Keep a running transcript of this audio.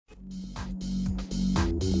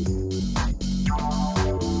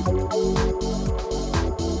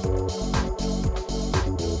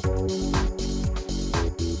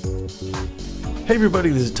Hey everybody,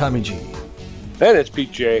 this is Tommy G. And it's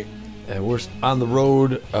Pete J. And we're on the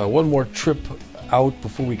road. One more trip out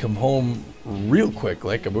before we come home real quick.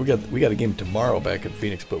 We got a game tomorrow back in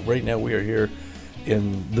Phoenix, but right now we are here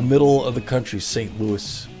in the middle of the country, St.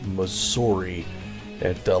 Louis, Missouri,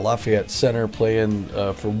 at Lafayette Center, playing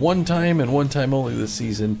for one time and one time only this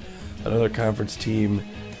season, another conference team,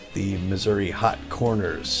 the Missouri Hot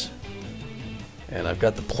Corners. And I've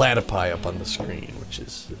got the platypi up on the screen, which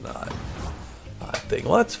is an odd thing.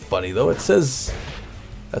 Well, that's funny though. It says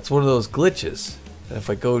that's one of those glitches. And if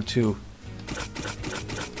I go here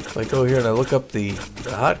and I look up the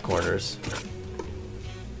Hot Corners.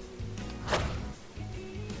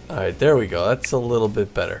 All right, there we go. That's a little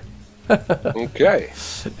bit better. Okay.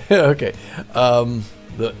 Okay.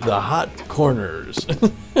 The Hot Corners.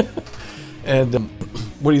 And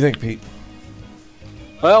what do you think, Pete?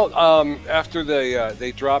 Well, after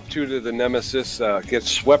they drop 2 to the Nemesis, get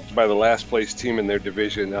swept by the last place team in their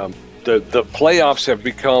division, the playoffs have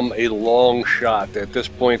become a long shot at this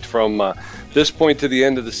point. From this point to the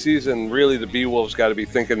end of the season, really the Beewolves got to be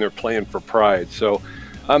thinking they're playing for pride. So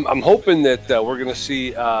I'm hoping that we're going to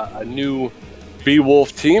see a new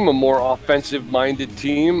Beewolf team, a more offensive-minded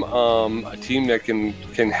team, a team that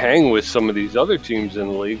can hang with some of these other teams in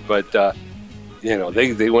the league. But you know,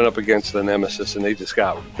 they went up against the Nemesis and they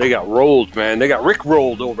got rolled, man. They got Rick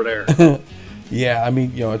rolled over there. Yeah, I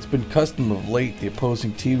mean, you know, it's been custom of late. The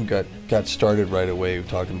opposing team got started right away. We're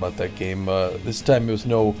talking about that game. This time it was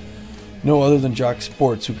no other than Jock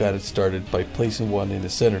Sports who got it started by placing one into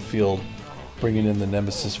center field, bringing in the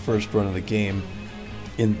Nemesis first run of the game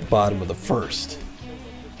in the bottom of the first.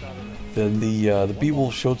 Then the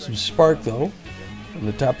Beewolves showed some spark though. In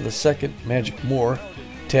the top of the second, Magic Moore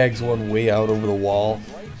tags one way out over the wall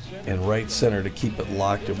and right center to keep it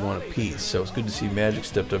locked at one apiece. So it's good to see Magic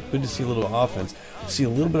stepped up. Good to see a little offense. See a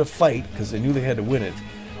little bit of fight because they knew they had to win it.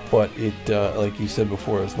 But it, like you said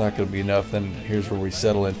before, it's not going to be enough. Then here's where we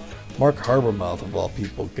settle in. Mark Harbormouth, of all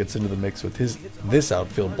people, gets into the mix with this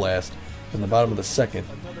outfield blast in the bottom of the second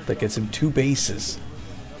that gets him 2 bases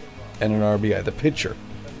and an RBI. The pitcher,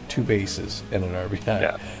 2 bases and an RBI.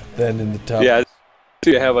 Yeah. Then in the top... Yeah.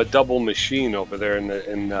 You have a double machine over there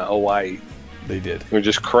in Hawaii. They did. We're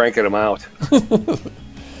just cranking them out.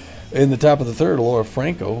 In the top of the third, Laura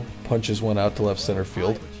Franco punches one out to left center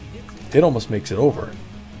field. It almost makes it over,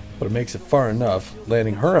 but it makes it far enough,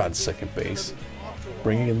 landing her on second base,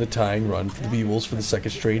 bringing in the tying run for the Beewolves for the second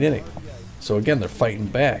straight inning. So again, they're fighting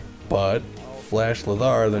back, but Flash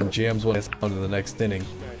Ladar then jams one down in the next inning,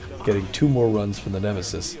 getting 2 more runs from the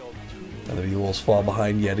Nemesis, and the Beewolves fall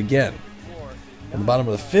behind yet again. In the bottom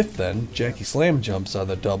of the fifth, then, Jackie Slam jumps on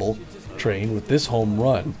the double train with this home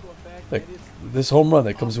run. This home run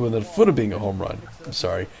that comes within a foot of being a home run. I'm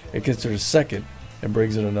sorry. It gets her to second and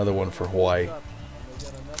brings in another one for Hawaii.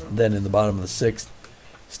 Then in the bottom of the sixth,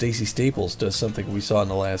 Stacy Staples does something we saw in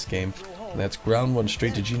the last game, and that's ground one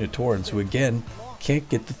straight to Gina Torrance, who again can't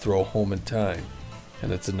get the throw home in time.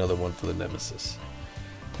 And that's another one for the Nemesis.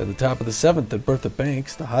 At the top of the seventh, at Bertha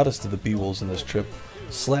Banks, the hottest of the Beewolves in this trip,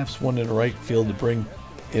 slaps one in right field to bring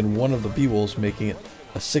in one of the Beewolves, making it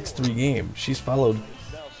a 6-3 game. She's followed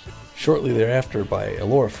shortly thereafter by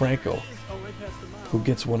Laura Franco, who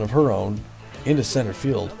gets one of her own into center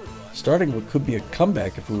field, starting what could be a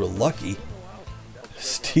comeback if we were lucky.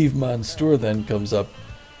 Steve Monstour then comes up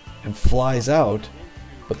and flies out,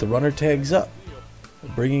 but the runner tags up,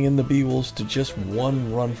 bringing in the Beewolves to just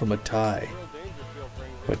 1 run from a tie.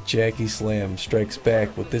 But Jackie Slam strikes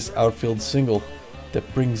back with this outfield single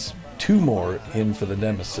that brings 2 more in for the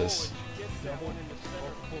Nemesis.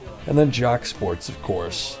 And then Jock Sports, of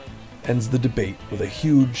course, ends the debate with a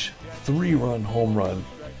huge 3-run home run,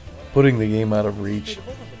 putting the game out of reach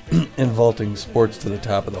and vaulting Sports to the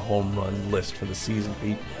top of the home run list for the season,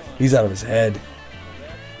 Pete. He's out of his head.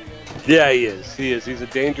 Yeah, he is. He's a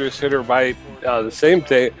dangerous hitter by the same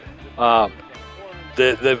thing.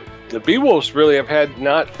 The Beewolves really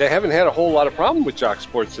haven't had a whole lot of problem with Jock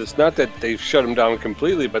Sports. It's not that they've shut him down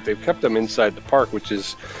completely, but they've kept him inside the park, which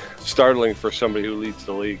is startling for somebody who leads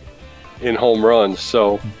the league in home runs.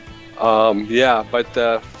 So, yeah,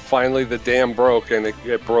 but finally the dam broke, and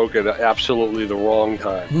it broke at absolutely the wrong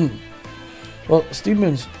time. Well, Steve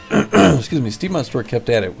Monstour kept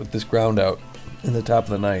at it with this ground out in the top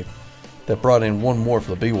of the ninth that brought in 1 more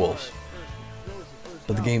for the Beewolves.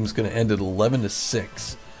 But the game's going to end at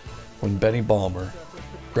 11-6. When Benny Balmer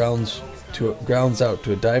grounds out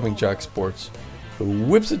to a diving Jock Sports, who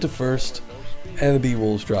whips it to first, and the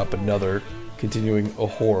Beewolves drop another, continuing a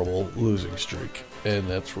horrible losing streak. And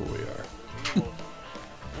that's where we are.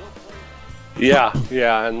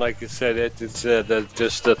 Yeah, and like you said, it's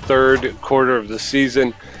just the third quarter of the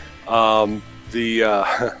season. The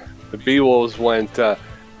the Beewolves went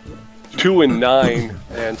 2-9,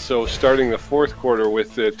 and so starting the fourth quarter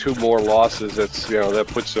with two more losses, that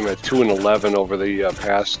puts them at 2-11 over the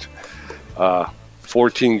past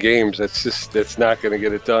 14 games. That's not going to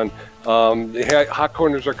get it done. The Hot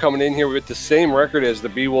Corners are coming in here with the same record as the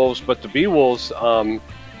Beewolves, but the Beewolves, on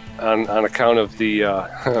account of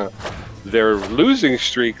the their losing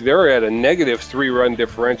streak, they're at a -3 run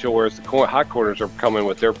differential, whereas the Hot Corners are coming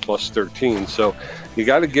with their +13. So you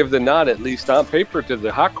got to give the nod, at least on paper, to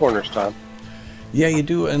the Hot Corners, Tom. Yeah, you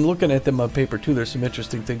do. And looking at them on paper, too, there's some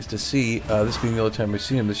interesting things to see. This being the only time we've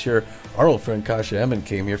seen them this year, our old friend Kasha Emmon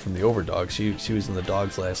came here from the Overdogs. She was in the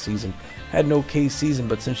Dogs last season. Had an okay season,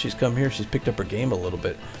 but since she's come here, she's picked up her game a little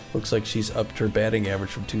bit. Looks like she's upped her batting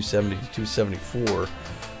average from 270 to 274.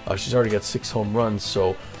 She's already got 6 home runs,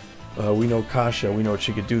 so we know Kasha. We know what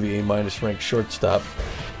she could do, the A- ranked shortstop.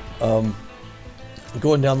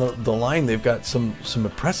 Going down the line, they've got some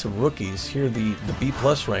impressive rookies. Here, the B+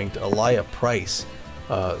 ranked Elia Price,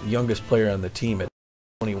 youngest player on the team at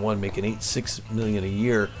 21, making $8.6 million a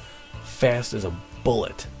year, fast as a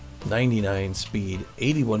bullet, 99 speed,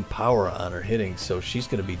 81 power on her hitting, so she's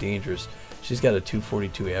going to be dangerous. She's got a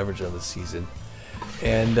 242 average on the season.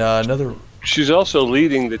 And another... She's also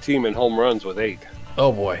leading the team in home runs with 8.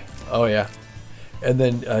 Oh, boy. Oh, yeah. And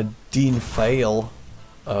then Dean Fail,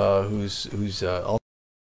 who's also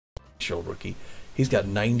a rookie. He's got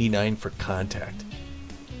 99 for contact.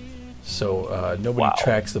 So nobody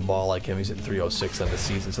tracks the ball like him. He's at 306 on the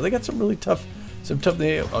season. So they got some really tough.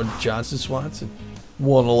 Johnson Swanson,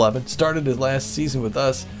 111. Started his last season with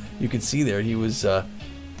us. You can see there he was 4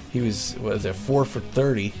 for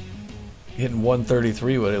 30, hitting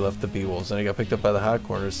 133 when he left the Beewolves, and he got picked up by the Hot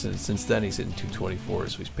Corners. Since then he's hitting 224.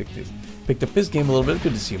 So he's picked up his game a little bit.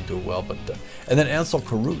 Good to see him do well. But and then Ansel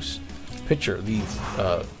Caruso, pitcher,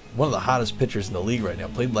 one of the hottest pitchers in the league right now.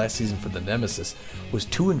 Played last season for the Nemesis. Was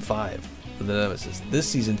 2-5 for the Nemesis. This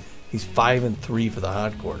season he's 5-3 for the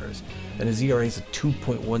Hot Corners, and his ERA is a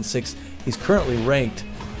 2.16. He's currently ranked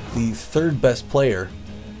the 3rd best player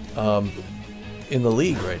in the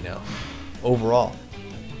league right now overall.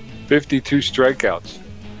 52 strikeouts.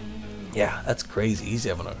 Yeah, that's crazy. He's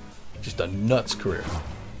having just a nuts career.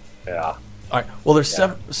 Yeah. All right. Well, there's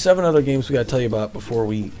seven other games we got to tell you about before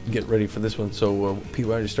we get ready for this one. So, Pete,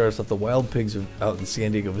 why don't you start us off? The Wild Pigs are out in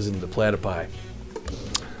San Diego visiting the Platypi.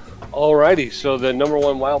 Alrighty. So the number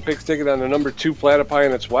 1 Wild Pigs taking on the number 2 Platypi,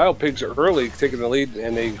 and it's Wild Pigs early taking the lead,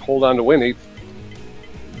 and they hold on to win 8.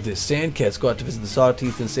 The Sandcats go out to visit the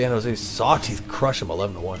Sawteeth in San Jose. Sawteeth crush them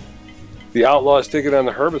 11-1. The Outlaws taking on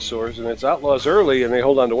the Herbivores, and it's Outlaws early, and they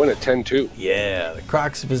hold on to win at 10-2. Yeah. The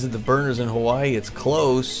Crocs visit the Burners in Hawaii. It's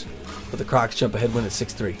close, but the Crocs jump ahead, win at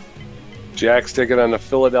 6-3. Jacks taking on the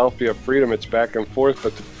Philadelphia Freedom. It's back and forth,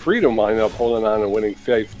 but the Freedom wind up holding on and winning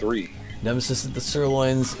 5-3. Nemesis at the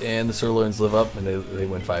Sirloins, and the Sirloins live up, and they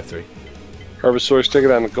win 5-3. Herbivores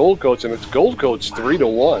taking on the Gold Coats, and it's Gold Coats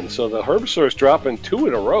 3-1. So the Herbivores dropping 2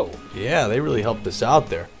 in a row. Yeah, they really helped us out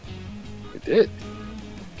there. They did.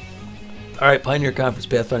 All right, Pioneer Conference,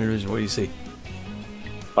 Pathfinder Division, what do you see?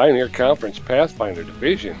 Pioneer Conference, Pathfinder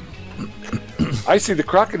Division. I see the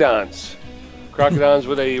Crocodons. Crocodons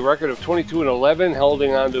with a record of 22-11,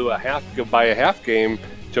 holding on to a half game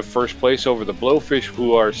to first place over the Blowfish,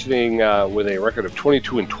 who are sitting with a record of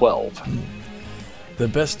 22-12. The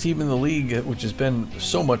best team in the league, which has been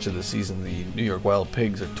so much of the season, the New York Wild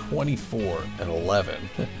Pigs, are 24-11.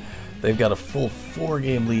 They've got a full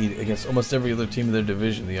 4-game lead against almost every other team in their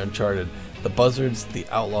division, the Uncharted. The Buzzards, the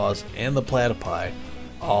Outlaws, and the Platypi,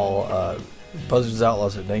 all Buzzards,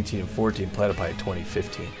 Outlaws at 19-14, Platypi at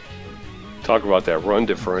 20-15. Talk about that run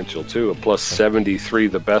differential, too, a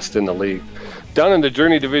 +73, the best in the league. Down in the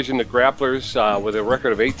Journey Division, the Grapplers, with a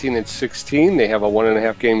record of 18-16, they have a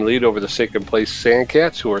 1.5-game lead over the second-place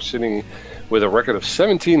Sandcats, who are sitting with a record of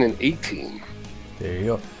 17-18. There you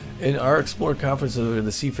go. In our Explorer Conference of the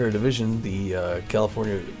Seafair Division, the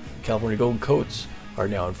California Golden Coats are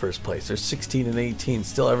now in first place. They're 16-18.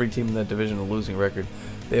 Still every team in that division a losing record.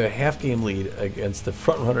 They have a half-game lead against the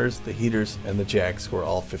Frontrunners, the Heaters, and the Jacks, who are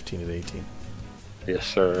all 15-18. Yes,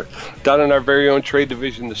 sir. Down in our very own trade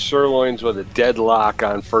division, the Sirloins with a deadlock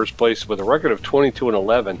on first place with a record of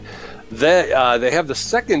 22-11. They have the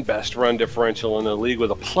second best run differential in the league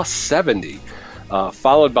with a +70.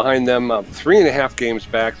 Followed behind them, 3.5 games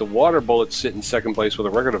back, the Water Bullets sit in second place with a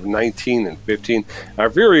record of 19-15. Our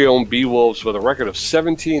very own Beewolves with a record of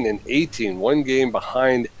 17-18, 1 game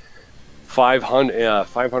behind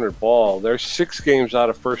 500 ball. They're 6 games out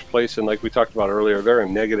of first place, and like we talked about earlier, they're a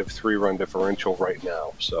negative 3-run differential right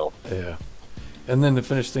now. So yeah. And then to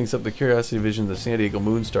finish things up, the Curiosity Division, the San Diego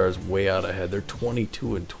Moonstars way out ahead. They're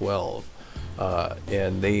 22-12,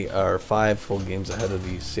 and they are 5 full games ahead of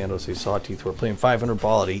the San Jose Sawteeth, who are playing 500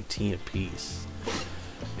 ball at 18 apiece.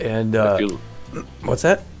 And what's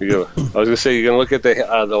that? I was gonna say, you're gonna look at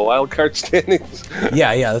the wild card standings.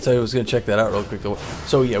 yeah, that's why I was gonna check that out real quick.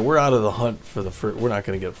 So yeah, we're out of the hunt for the first. We're not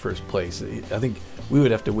gonna get first place. I think we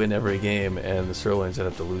would have to win every game, and the Sirloins would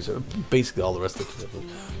have to lose basically all the rest of the.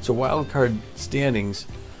 So wild card standings,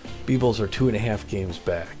 Beewolves are 2.5 games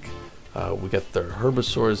back. We got the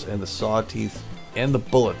Herbisaurs and the Sawteeth and the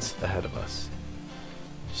Bullets ahead of us.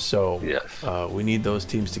 So yes, we need those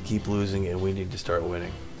teams to keep losing, and we need to start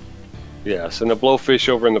winning. Yes, and the Blowfish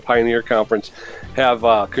over in the Pioneer Conference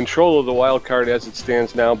have control of the wild card as it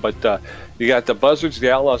stands now, but you got the Buzzards,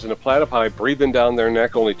 the Outlaws, and the Platypi breathing down their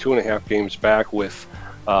neck, only 2.5 games back with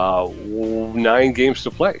 9 games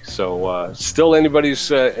to play. So still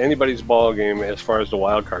anybody's ball game as far as the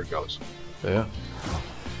wild card goes. Yeah.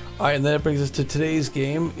 All right, and that brings us to today's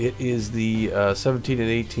game. It is the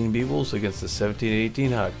 17-18 Beewolves against the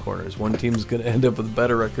 17-18 Hot Corners. One team's going to end up with a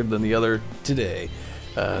better record than the other today.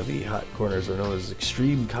 The Hot Corners are known as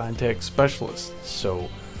extreme contact specialists, so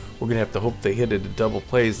we're going to have to hope they hit it at double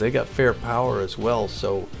plays. They got fair power as well,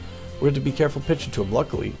 so we're going to be careful pitching to them.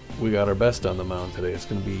 Luckily, we got our best on the mound today. It's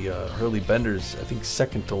going to be Hurley Bender's, I think,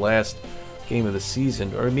 second to last game of the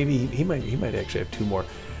season, or maybe he might actually have 2 more.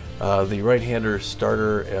 The right-hander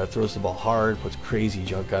starter throws the ball hard, puts crazy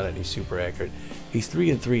junk on it, and he's super accurate. He's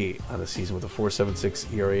 3-3 on the season with a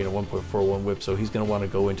 4.76 ERA and a 1.41 WHIP, so he's going to want to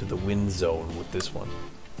go into the win zone with this one.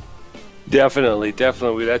 Definitely.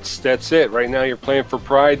 That's it. Right now, you're playing for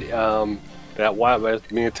pride. That wild,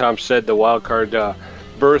 as me and Tom said, the wild card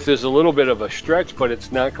berth is a little bit of a stretch, but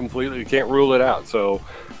it's not completely. You can't rule it out. So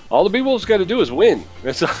all the Beewolves got to do is win.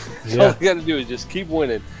 That's all you got to do is just keep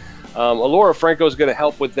winning. Alora Franco is going to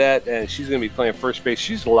help with that, and she's going to be playing first base.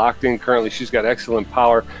 She's locked in currently. She's got excellent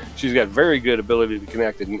power. She's got very good ability to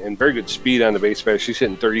connect and very good speed on the base pass. She's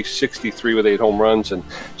hitting 63 with 8 home runs, and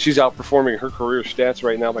she's outperforming her career stats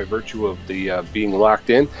right now by virtue of the being locked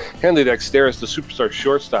in. Henley Dexteris, the superstar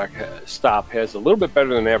shortstop, has a little bit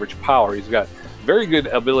better than average power. He's got very good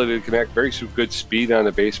ability to connect, very good speed on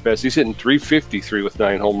the base pass. He's hitting 353 with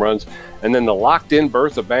 9 home runs. And then the locked-in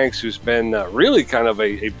Bertha Banks, who's been really kind of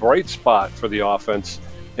a bright spot for the offense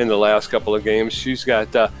in the last couple of games. She's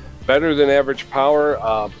got better than average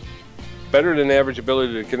power, better than average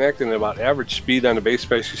ability to connect, and about average speed on the base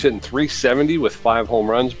pass. She's hitting 370 with 5 home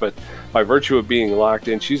runs, but by virtue of being locked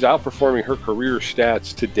in, she's outperforming her career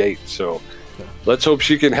stats to date. So let's hope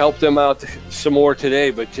she can help them out some more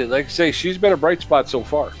today. But like I say, she's been a bright spot so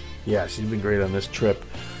far. Yeah, she's been great on this trip.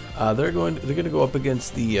 They're going to go up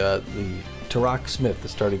against the Tarak Smith, the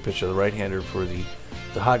starting pitcher, the right-hander for the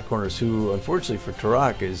Hot Corners, who unfortunately for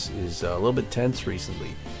Tarak is a little bit tense recently,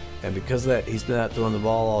 and because of that, he's not throwing the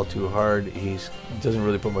ball all too hard. He doesn't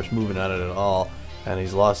really put much movement on it at all, and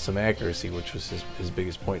he's lost some accuracy, which was his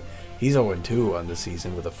biggest point. He's 0-2 on the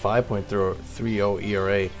season with a 5.30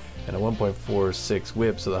 ERA and a 1.46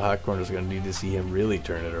 WHIP, so the Hot Corners are going to need to see him really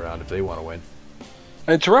turn it around if they want to win.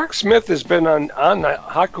 And Tarak Smith has been on the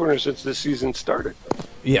Hot Corners since this season started.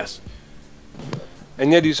 Yes.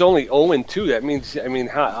 And yet he's only 0-2. That means,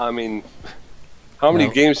 how many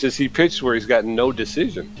games has he pitched where he's gotten no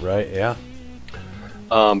decision? Right, yeah.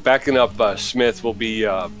 Backing up Smith will be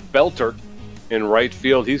Belter in right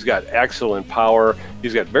field. He's got excellent power.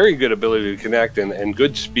 He's got very good ability to connect and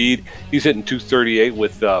good speed. He's hitting 238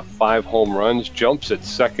 with 5 home runs. Jumps at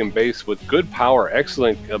second base with good power,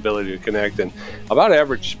 excellent ability to connect, and about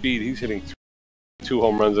average speed. He's hitting 2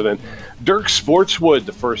 home runs. And then Dirk Sportswood,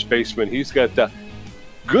 the first baseman, he's got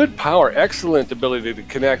good power, excellent ability to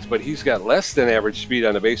connect, but he's got less than average speed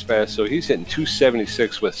on the base pass, so he's hitting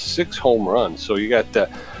 276 with 6 home runs. So you got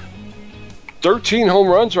 13 home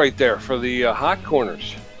runs right there for the Hot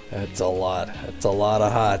Corners. That's a lot. That's a lot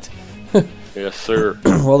of hot. Yes, sir.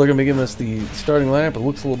 Well, they're going to be giving us the starting lineup. It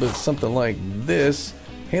looks a little bit something like this.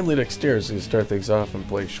 Hanley Dexter is going to start things off and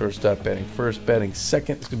play shortstop, batting first. Batting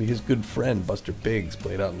second is going to be his good friend, Buster Biggs,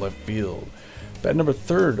 played out in left field. Bat number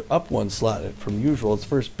third, up 1 slot from usual. It's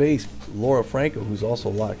first base, Laura Franco, who's also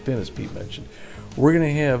locked in, as Pete mentioned. We're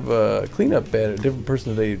going to have a cleanup bat, a different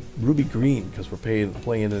person today, Ruby Green, because we're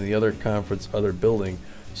playing in the other conference, other building.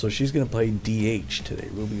 So she's going to play DH today.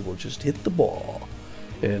 Ruby will just hit the ball.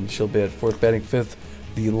 And she'll be at fourth, batting fifth.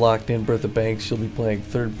 The locked-in Bertha Banks, she'll be playing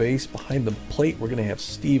third base. Behind the plate, we're going to have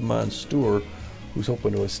Steve Monstour, who's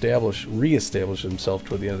hoping to reestablish himself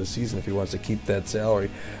toward the end of the season if he wants to keep that salary.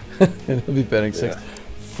 And he'll be batting sixth.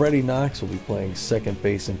 Freddie Knox will be playing second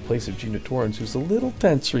base in place of Gina Torrens, who's a little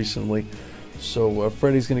tense recently. So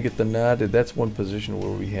Freddie's going to get the nod. That's one position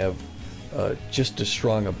where we have just as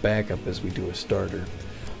strong a backup as we do a starter.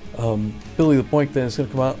 Billy the Point then is going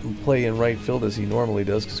to come out and play in right field as he normally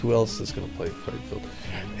does, because who else is going to play right field?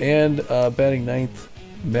 And batting ninth,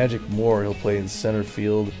 Magic Moore. He'll play in center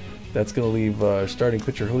field. That's going to leave our starting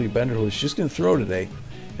pitcher Hurley Bender, who is just going to throw today.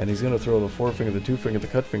 And he's going to throw the forefinger, the two finger, the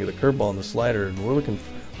cut finger, the curveball, and the slider. And we're looking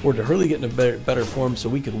forward to Hurley getting a better form so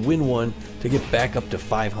we could win one to get back up to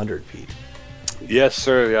 500, Pete. Yes,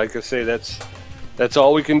 sir. Like I say, that's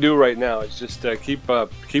all we can do right now. It's just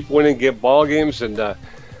keep winning, get ball games, and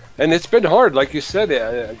it's been hard, like you said,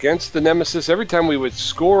 against the nemesis. Every time we would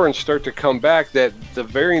score and start to come back, that the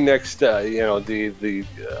very next, the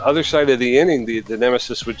other side of the inning, the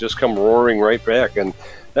nemesis would just come roaring right back, and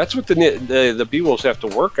that's what the Beewolves have to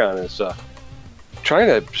work on, is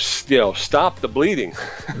trying to stop the bleeding.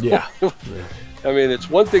 Yeah. I mean, it's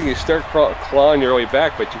one thing you start clawing your way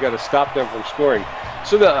back, but you got to stop them from scoring.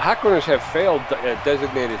 So the Hot Corners have failed at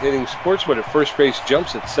designated hitting. Sportswood at first base,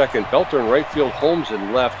 Jumps at second, Belter in right field, Holmes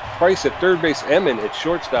in left, Price at third base, Emmon at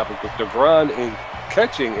shortstop, with DeGron in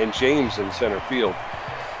catching, and James in center field.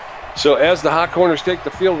 So as the Hot Corners take the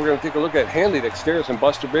field, we're going to take a look at Hanley Dexteris and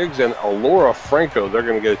Buster Biggs and Alora Franco. They're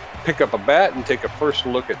going to pick up a bat and take a first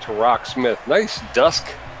look at Tarak Smith. Nice dusk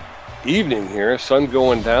evening here, sun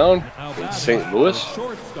going down in St. Louis.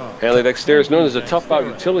 Hanley Dexter is known as a tough-out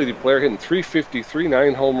utility player, hitting .353,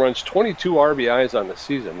 9 home runs, 22 RBIs on the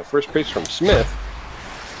season. The first pitch from Smith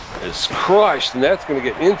is crushed, and that's going to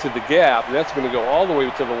get into the gap, and that's going to go all the way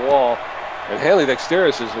to the wall. And Hanley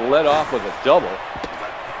Dexteris is led off with a double.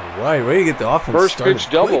 All right, way to get the offense first started pitch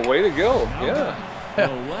double, quick. way to go. Yeah.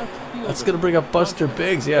 That's going to bring up Buster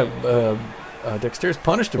Biggs. Yeah, Dexteris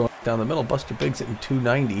punished him down the middle. Buster Biggs hitting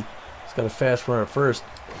 .290. He's got a fast runner at first.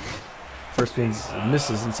 First means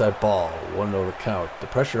misses inside ball. 1-0 the count. The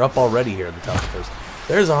pressure up already here at the top of the first.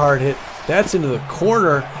 There's a hard hit. That's into the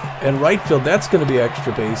corner and right field. That's going to be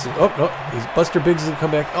extra base. Oh no, Buster Biggs is going to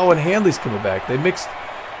come back. Oh, and Hanley's coming back. They mixed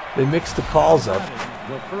the calls up.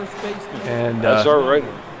 And that's all right.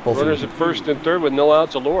 Runners at first and third with no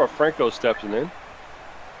outs. Alora Franco steps in.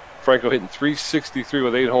 Franco hitting .363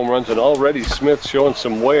 with 8 home runs, and already Smith showing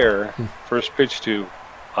some wear. First pitch to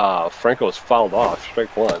Franco is fouled off,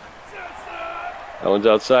 strike one. That one's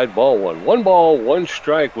outside, ball one. 1 ball, 1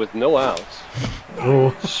 strike with no outs.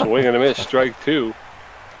 Oh. Swing and a miss, strike 2.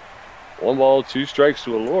 1 ball, 2 strikes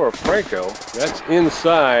to Alora Franco. That's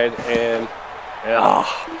inside, and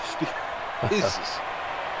Jesus.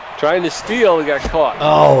 Trying to steal, he got caught.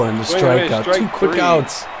 Oh, and the strikeout. Strike 2 quick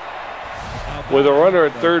outs. With a runner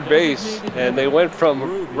at third base, and they went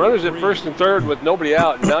from runners at first and third with nobody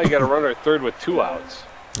out, and now you got a runner at third with 2 outs.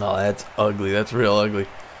 Oh, that's ugly. That's real ugly.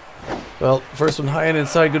 Well, first one high and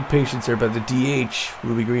inside. Good patience there by the DH,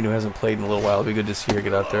 Ruby Green, who hasn't played in a little while. It'll be good to see her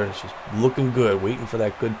get out there. She's looking good, waiting for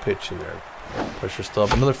that good pitch in there. Pressure still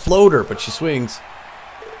up. Another floater, but she swings.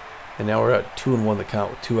 And now we're at 2-1 the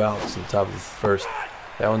count with 2 outs in the top of the first.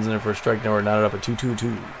 That one's in there for a strike. Now we're knotted up at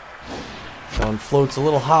 2-2-2. That one floats a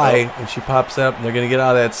little high, and she pops up, and they're going to get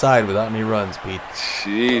out of that side without any runs, Pete.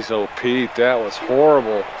 Jeez, oh, Pete, that was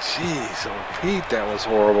horrible. Jeez, oh, Pete, that was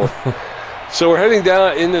horrible. So we're heading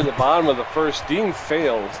down into the bottom of the first. Dean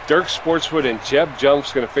failed. Dirk Sportswood and Jeb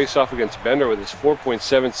Jumps going to face off against Bender with his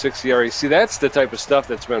 4.76 ERA. See, that's the type of stuff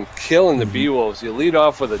that's been killing the Beewolves. You lead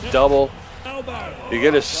off with a double. You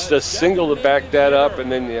get a single to back that up,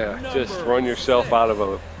 and then you just run yourself out of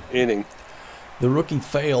an inning. The rookie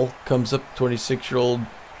fail comes up, 26-year-old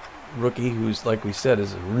rookie, who's, like we said,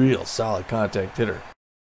 is a real solid contact hitter.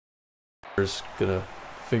 Is gonna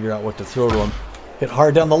figure out what to throw to him. Hit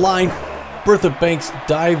hard down the line. Bertha Banks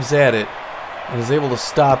dives at it and is able to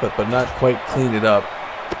stop it, but not quite clean it up.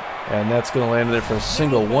 And that's gonna land in there for a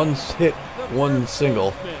single. 1 hit, 1 single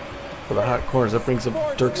for the Hot Corners. That brings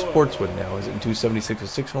up Dirk Sportswood now. He's hitting .276 with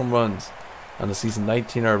 6 home runs on the season,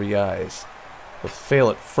 19 RBIs. With fail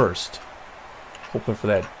at first. Hoping for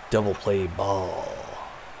that double play ball.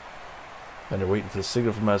 And they're waiting for the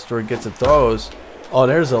signal from Story. Gets it, throws. Oh,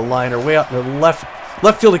 there's a liner way out in the left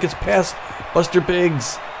field. It gets past Buster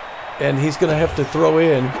Biggs. And he's going to have to throw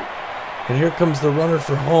in. And here comes the runner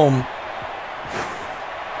for home.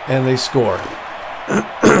 And they score.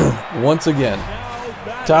 Once again.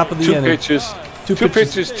 Top of the inning. Two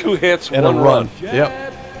pitches, 2 hits, and 1 run.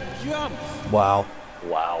 Yep. Wow.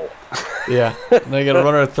 Wow. Yeah, and they got a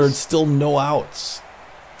runner at third, still no outs.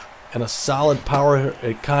 And a solid power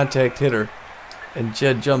contact hitter And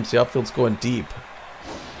Jed jumps. The outfield's going deep.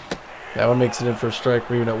 That one makes it in for a strike.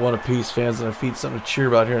 We're even at 1 apiece. Fans on their feet. Something to cheer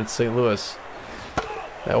about here in St. Louis.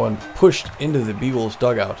 That one pushed into the Beewolves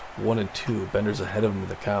dugout. 1-2. Bender's ahead of him in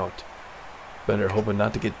the count. Bender hoping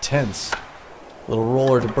not to get tense. Little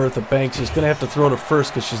roller to Bertha Banks. She's going to have to throw to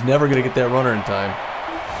first because she's never going to get that runner in time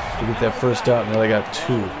to get that first out. Now they got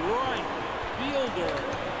 2.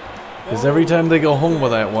 Because every time they go home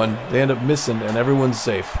with that one, they end up missing and everyone's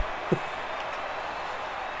safe.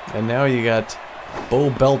 And now you got Bo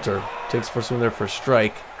Belter. Takes first one there for a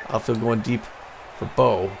strike. Outfield going deep for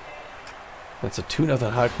Bo. That's a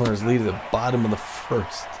 2-0 Hot Corners lead at the bottom of the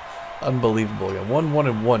first. Unbelievable. We got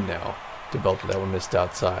 1-1-1 now to Belter. That one missed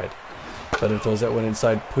outside. Bender throws that one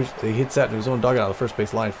inside. He hits that in his own dugout on the first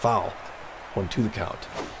base line. Foul. 1-2 the count.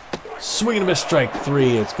 Swing and a miss, strike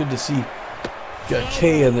 3. It's good to see got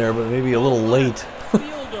K in there, but maybe a little late.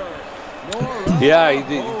 Yeah,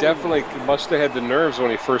 he definitely must have had the nerves when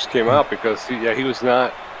he first came out because he was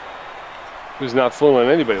not fooling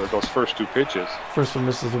anybody with those first 2 pitches. First one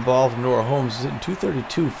misses the ball from Nora Holmes. He's hitting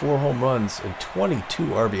 .232, 4 home runs, and 22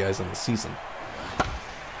 RBIs on the season.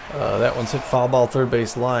 That one's hit foul ball third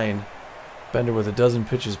base line. Bender with a dozen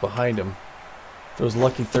pitches behind him. Throws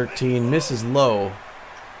lucky 13, misses low.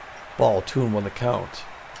 Ball 2-1 the count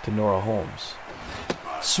to Nora Holmes.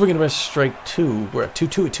 Swing and a miss, strike 2. We're at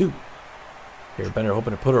 2-2. Here, Bender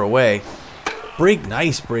hoping to put her away.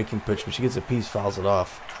 Nice breaking pitch, but she gets a piece, fouls it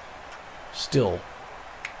off. Still,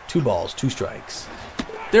 2 balls, 2 strikes.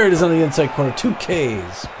 There it is on the inside corner. 2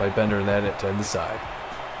 Ks by Bender and that to end the side.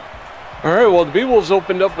 All right, well, the Beewolves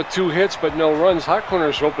opened up with 2 hits but no runs. Hot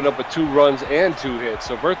Corners opened up with 2 runs and 2 hits.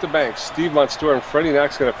 So Bertha Banks, Steve Monstour, and Freddie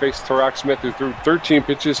Knox going to face Tarak Smith, who threw 13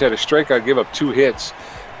 pitches, had a strikeout, gave up 2 hits.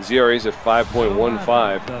 ZRA's at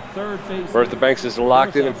 5.15. Bertha Banks is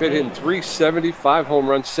locked in and fit, hitting .370, 5 home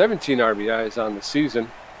runs, 17 RBIs on the season.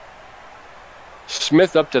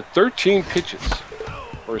 Smith up to 13 pitches.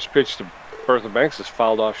 First pitch to Bertha Banks is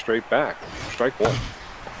fouled off straight back. Strike 1.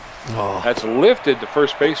 Oh. That's lifted to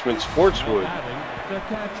first baseman Sportswood.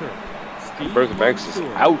 Bertha Banks is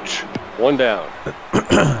ouch. 1 down.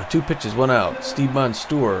 2 pitches, 1 out. Steve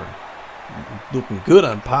Monstour looking good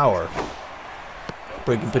on power.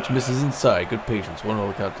 Breaking pitch misses inside. Good patience.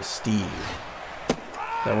 1-0 count to Steve.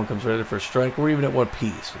 That one comes ready for a strike. We're even at 1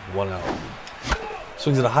 apiece with 1 out.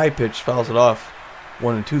 Swings at a high pitch, fouls it off.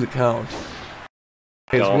 1-2 the count.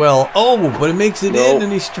 As well. Oh, but it makes it in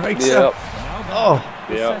and he strikes out. Oh.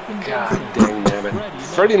 Yeah. God dang it.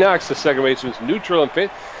 Freddie Knox, the second baseman, is neutral and fit.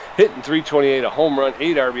 Hitting .328, a home run,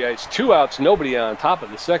 8 RBIs, 2 outs, nobody on. Top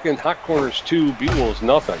of the second, Hot Corners 2, Beewolves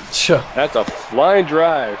nothing. That's a flying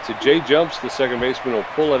drive to Jay Jumps. The second baseman will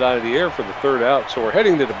pull it out of the air for the 3rd out. So we're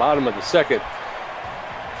heading to the bottom of the second.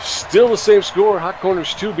 Still the same score. Hot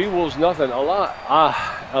Corners 2, Beewolves nothing.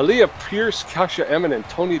 Aaliyah Pierce, Kasha Emmon, and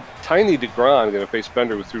Tiny DeGron going to face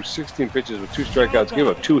Bender who threw 16 pitches with 2 strikeouts, give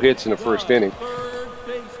up 2 hits in the first inning.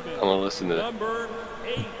 I'm going to listen to that.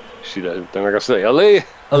 She doesn't. They're not going to say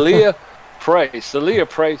Aaliyah Price. Aaliyah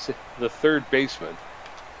Price, the 3rd baseman.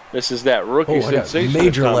 This is that rookie sensation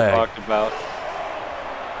that Tom talked about.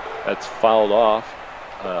 That's fouled off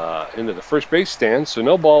into the first base stand. So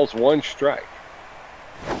no balls, 1 strike.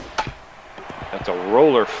 That's a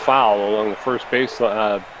roller foul along the first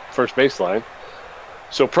baseline.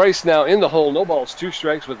 So Price now in the hole. No balls, 2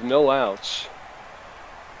 strikes with no outs.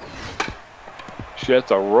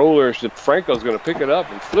 That's a roller. Franco's going to pick it up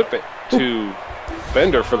and flip it to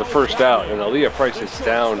Bender for the first out. And Aaliyah Price is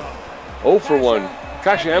down 0 for 1.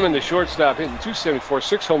 Kasha Emmon, the shortstop, hitting .274,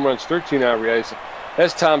 6 home runs, 13 RBIs.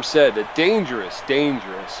 As Tom said, a dangerous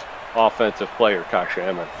offensive player, Kasha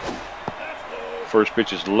Emmon. First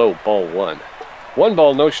pitch is low, ball 1. 1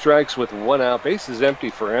 ball, no strikes with 1 out. Base is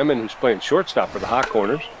empty for Emmon, who's playing shortstop for the Hot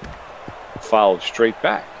Corners. Fouled straight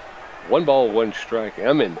back. 1 ball, 1 strike.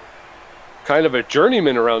 Emmon, kind of a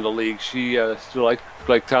journeyman around the league. She, like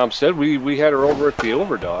Tom said, we had her over at the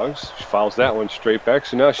Overdogs. She fouls that one straight back.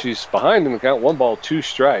 So now she's behind in the count. 1 ball, 2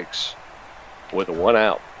 strikes with 1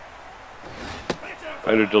 out.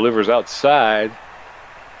 Bender delivers outside.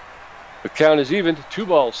 The count is even to 2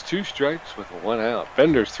 balls, 2 strikes with 1 out.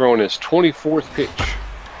 Bender's throwing his 24th pitch.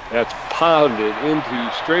 That's pounded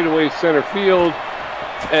into straightaway center field.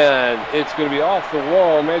 And it's going to be off the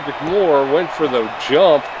wall. Magic Moore went for the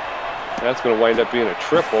jump. That's going to wind up being a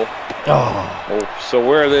triple. So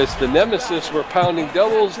where the Nemesis were pounding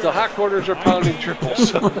doubles, the Hot Corners are pounding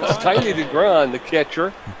triples. It's Tiny DeGron, the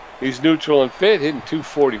catcher. He's neutral and fit, hitting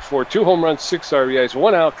 .244. 2 home runs, 6 RBIs,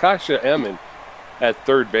 1 out. Kasha Emmon at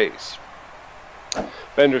 3rd base.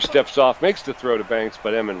 Bender steps off, makes the throw to Banks,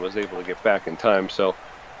 but Emmon was able to get back in time. So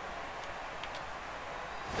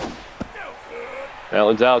That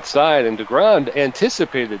one's outside, and DeGrand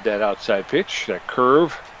anticipated that outside pitch, that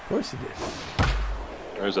curve. Of course he did.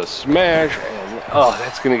 There's a smash, and oh,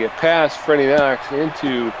 that's going to get past Freddie Knox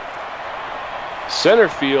into center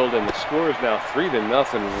field, and the score is now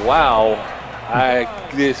 3-0. Wow.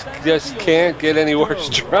 This just can't get any worse.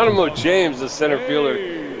 Geronimo James, the center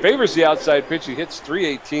fielder, favors the outside pitch. He hits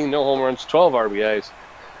 .318, no home runs, 12 RBIs.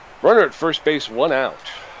 Runner at first base, 1 out.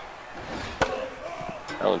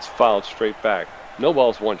 That one's fouled straight back. No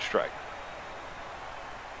balls, 1 strike.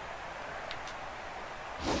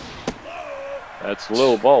 That's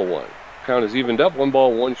low, ball 1. Count is evened up, 1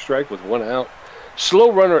 ball, 1 strike with 1 out.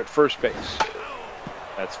 Slow runner at first base.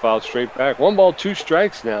 That's fouled straight back. 1 ball, 2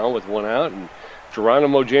 strikes now with 1 out, and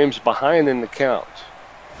Geronimo James behind in the count.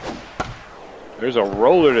 There's a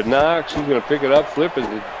roller to Knox. He's going to pick it up, flip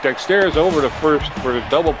it. Dexter's over to first for the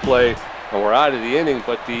double play, and we're out of the inning.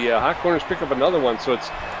 But the Hot Corners pick up another one, so it's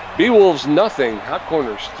Beewolves 0, Hot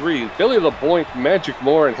Corners 3. Billy LeBoink, Magic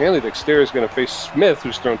Moore, and Hanley Dexter is going to face Smith,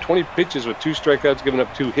 who's thrown 20 pitches with 2 strikeouts, giving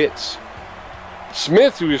up 2 hits.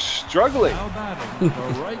 Smith, who is struggling.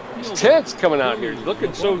 He's tense coming out here. He's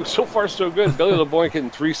looking so far so good. Billy LeBoink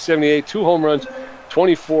hitting .378, 2 home runs,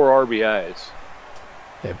 24 RBIs.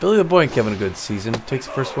 Yeah, Billy LeBoink having a good season. Takes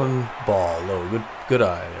the first one, ball low. Good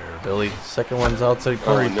eye there, Billy. Second one's outside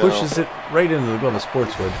corner. He pushes it right into the glove of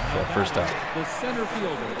Sportswood. That first out. The center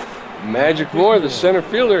fielder. Magic Moore, the center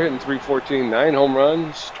fielder, hitting .314, 9 home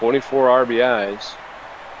runs, 24 RBIs.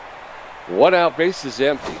 1 out, base is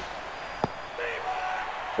empty.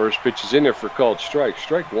 First pitch is in there for called strike.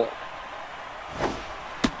 Strike 1.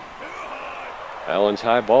 Allen's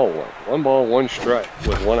high, ball 1. 1 ball, 1 strike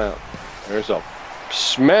with 1 out. There's a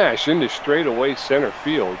smash into straightaway center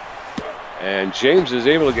field. And James is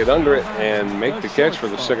able to get under it and make the catch for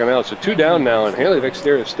the second out. So 2 down now, and Hanley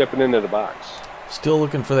Dexter is stepping into the box. Still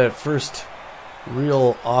looking for that first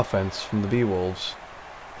real offense from the Beewolves.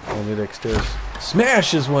 Hanley Dexter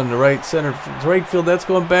smashes one to right field. That's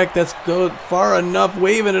going back. That's going far enough.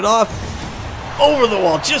 Waving it off. Over the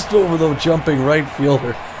wall. Just over the jumping right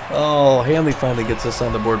fielder. Oh, Hanley finally gets us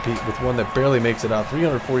on the board, Pete, with one that barely makes it out.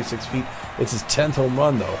 346 feet. It's his 10th home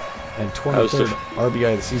run, though, and 23rd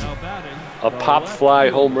RBI of the season. A pop fly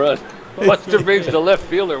home run. Buster Biggs, the left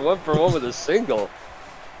fielder, 1 for 1 with a single.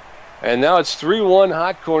 And now it's 3-1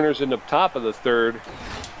 Hot Corners in the top of the 3rd.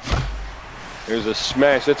 There's a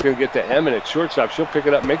smash. That's going to get to Emmett at shortstop. She'll pick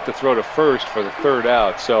it up, make the throw to first for the 3rd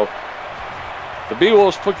out. So the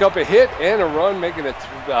Beewolves pick up a hit and a run, making it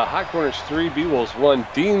Hot Corners 3, Beewolves 1.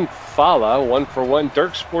 Dean Fala, 1 for 1.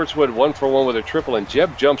 Dirk Sportswood, 1 for 1 with a triple. And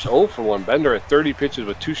Jeb Jumps 0 for 1. Bender at 30 pitches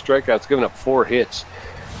with 2 strikeouts, giving up 4 hits.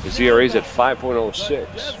 His ERA's at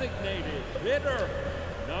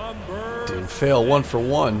 5.06. Dean Fail 1 for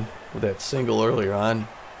 1 with that single earlier on.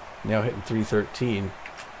 Now hitting .313.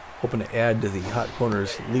 Hoping to add to the Hot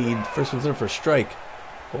Corners lead. First one's in for a strike.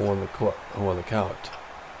 0 on the count.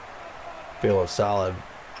 Fail a solid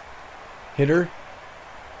hitter.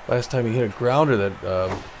 Last time he hit a grounder that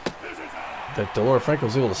Delora Franco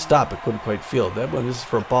was able to stop but couldn't quite field. That one, this is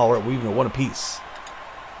for a ball. We're weaving a 1 apiece.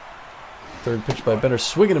 3rd pitch by Bender,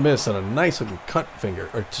 swing and a miss on a nice looking cut finger,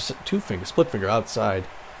 or 2 finger, split finger outside.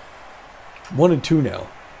 1 and 2 now.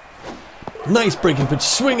 Nice breaking pitch,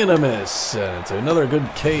 swing and a miss, and it's another good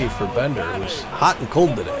K for Bender, who's hot and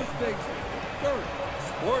cold today.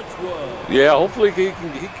 Yeah, hopefully he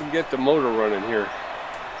can get the motor running here.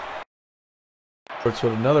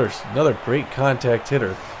 Sportswood, another great contact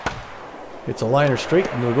hitter. Hits a liner straight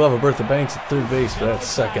into the glove of Bertha Banks at 3rd base for that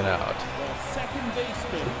 2nd out.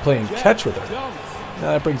 Playing catch with her.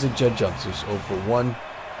 Now that brings in Jed Jumps, who's 0 for 1.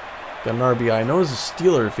 Got an RBI. Knows a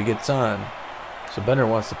stealer if he gets on. So Bender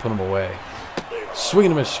wants to put him away. Swing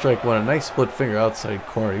and a miss, strike 1. A nice split finger outside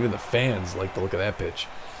corner. Even the fans like the look of that pitch.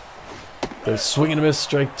 There's swing and a miss,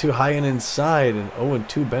 strike 2, high and inside. And 0 and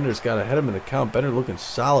 2. Bender's got ahead of him in the count. Bender looking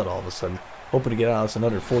solid all of a sudden. Hoping to get out of this in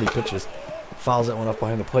under 40 pitches. Fouls that one off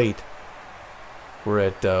behind the plate. We're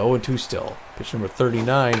at 0 and 2 still. Pitch number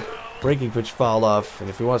 39. Breaking pitch fouled off, and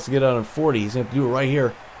if he wants to get out on 40, he's going to have to do it right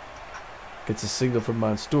here. Gets a signal from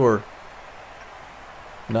Monstour.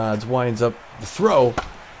 Nods, winds up the throw.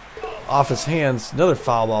 Off his hands, another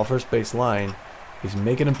foul ball, first base line. He's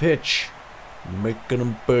making him pitch. Making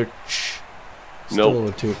him pitch. Still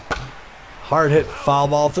Nope. 0-2. Hard hit, foul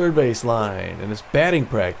ball, 3rd base line. And it's batting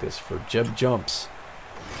practice for Jeb Jumps.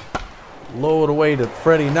 Low it away to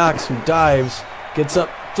Freddie Knox, who dives, gets up,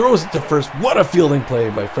 throws it to first. What a fielding play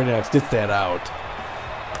by Freddie Knox. Gets that out.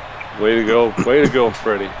 Way to go,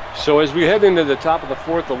 Freddie. So as we head into the top of the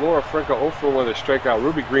 4th, Laura Franco 0 for 1 with a strikeout.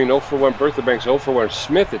 Ruby Green 0 for 1. Bertha Banks 0 for 1.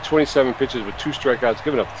 Smith at 27 pitches with 2 strikeouts,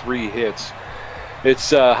 giving up 3 hits.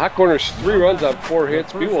 It's Hot Corners 3 runs on 4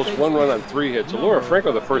 hits. Beewolves 1 run on 3 hits. Laura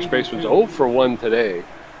Franco, the first baseman's 0 for 1 today.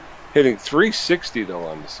 Hitting .360 though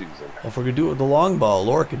on the season. Well, if we're going to do it with the long ball,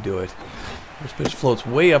 Laura could do it. First pitch floats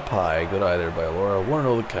way up high. Good eye there by Laura.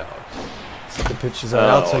 1-0 the count. Second pitch is on the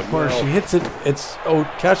outside corner. No. She hits it. It's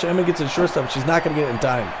Kasha Emmett gets it shortstop. She's not going to get it in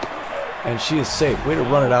time. And she is safe. Way to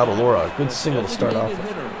run it out of Laura. Good single to start off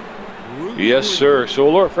with. Yes, sir. So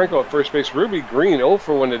Laura Franco at first base. Ruby Green 0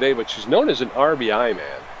 for 1 today, but she's known as an RBI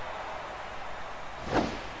man.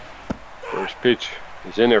 First pitch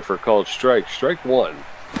is in there for a called strike. Strike 1.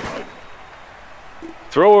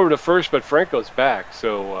 Throw over to first, but Franco's back.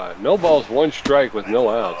 So no balls, 1 strike with no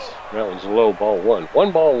outs. That one's a low, ball 1.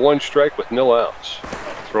 1 ball, 1 strike with no outs.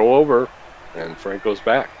 Throw over, and Franco's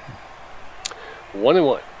back.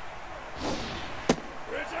 1-1.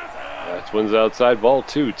 That one's outside, ball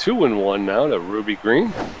 2. 2-1 now to Ruby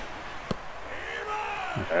Green.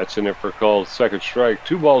 That's in there for a called second strike.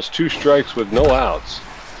 2 balls, 2 strikes with no outs.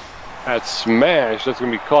 That's smashed. That's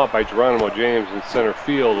going to be caught by Geronimo James in center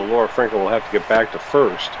field. And Laura Franco will have to get back to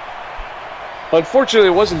first. Unfortunately,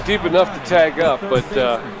 it wasn't deep enough to tag up, but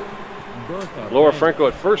Laura Franco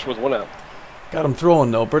at first with 1 out. Got him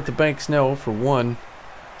throwing, though. Bertha Banks now 0 for 1.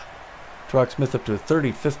 Trock Smith up to a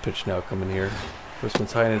 35th pitch now coming here. First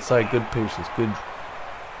one's high and inside. Good patience. Good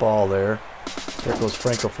ball there. There goes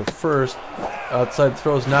Franco for first. Outside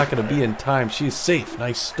throw's not going to be in time. She's safe.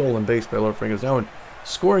 Nice stolen base by Laura Franco. Now in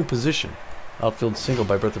scoring position. Outfield single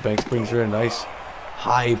by Bertha Banks brings her in a nice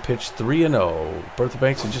high pitch 3-0. Bertha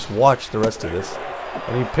Banks had just watched the rest of this.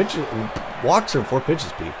 And he walks her 4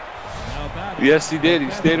 pitches, Pete. Yes, he did.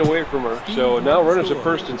 He stayed away from her. So now runners at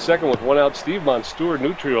first and second with 1 out. Steve Monstour,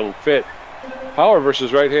 neutral and fit. Power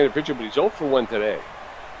versus right-handed pitcher, but he's 0 for 1 today.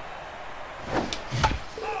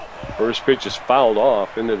 First pitch is fouled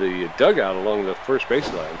off into the dugout along the first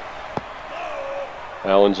baseline.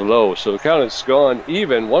 That one's low, so the count is gone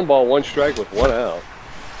even. 1 ball, 1 strike with 1 out.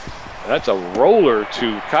 That's a roller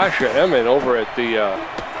to Kasha Emmett over at the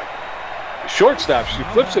shortstop. She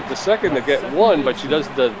flips it to second to get 1, but she does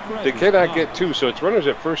they cannot get 2, so it's runners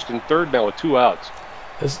at first and third now with 2 outs.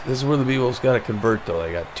 This is where the Beewolves got to convert, though.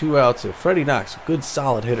 They got 2 outs. Freddie Knox, good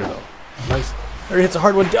solid hitter, though. Nice. There he hits a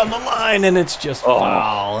hard one down the line, and it's just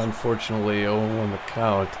foul. Unfortunately, 0-1 the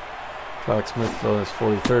count. Trock Smith throwing his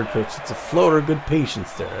 43rd pitch. It's a floater. Good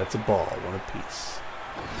patience there. That's a ball. 1 apiece.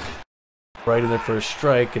 Right in there for a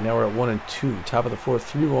strike, and now we're at 1-2. Top of the 4th,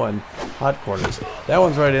 3-1. Hot Corners. That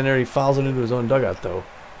one's right in there. He fouls it into his own dugout, though.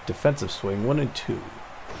 Defensive swing. 1-2.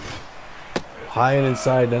 High and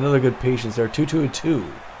inside. Another good patience there. 2-2-2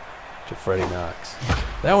 to Freddie Knox.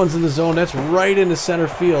 That one's in the zone. That's right into center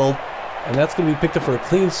field. And that's going to be picked up for a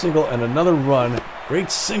clean single and another run. Great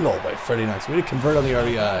single by Freddie Knox. Way to convert on the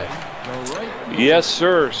RBI. Yes,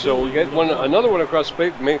 sir. So we get another one across the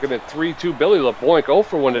plate, making it 3-2. Billy LeBoink, 0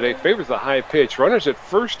 for 1 today. Favors the high pitch. Runners at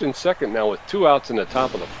first and second now with 2 outs in the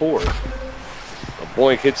top of the 4th.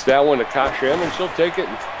 LeBoink hits that one to Kasha Emmett, and she'll take it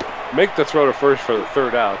and make the throw to first for the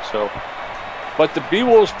 3rd out. So, but the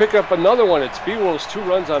Beewolves pick up another one. It's Beewolves 2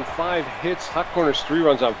 runs on 5 hits. Hot Corners 3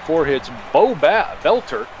 runs on 4 hits. Bo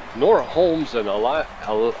Belter, Nora Holmes, and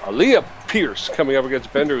Aaliyah Pierce coming up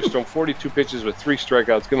against Bender, who's thrown 42 pitches with 3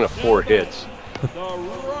 strikeouts, giving up 4 hits.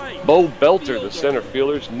 Bo Belter, the center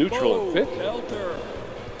fielder's neutral and fit.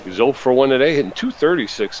 He's 0 for 1 today, hitting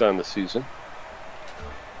 .236 on the season.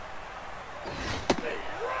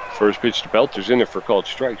 First pitch to Belter's in there for a called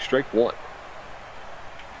strike. Strike 1.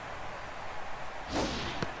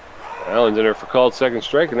 Allen's in there for called second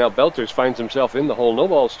strike, and now Belters finds himself in the hole. No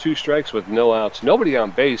balls, 2 strikes with no outs. Nobody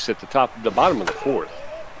on base at the bottom of the 4th.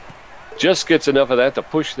 Just gets enough of that to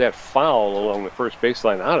push that foul along the first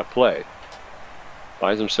baseline out of play.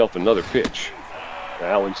 Buys himself another pitch.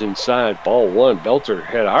 Allen's inside, ball 1. Belter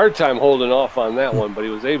had a hard time holding off on that one, but he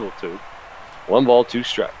was able to. 1 ball, 2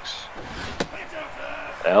 strikes.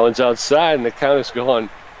 Allen's outside, and the count is gone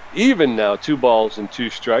even now. 2 balls and 2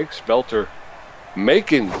 strikes. Belter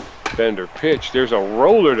making Bender pitch. There's a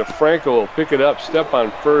roller to Franco. Will pick it up, step on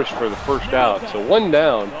first for the 1st out. So 1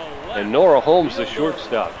 down, and Nora Holmes, the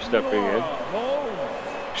shortstop, stepping in.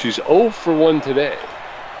 She's 0 for 1 today.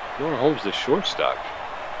 Nora Holmes, the shortstop.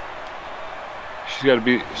 She's got to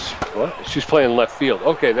be, what? She's playing left field.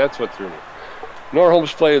 Okay, that's what threw me. Nora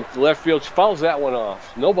Holmes playing left field. She fouls that one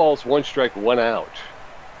off. No balls, 1 strike, 1 out.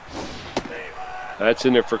 That's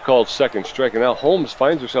in there for called second strike. And now Holmes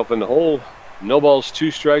finds herself in the hole. No balls,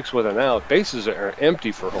 2 strikes with an out. Bases are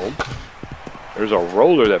empty for Holmes. There's a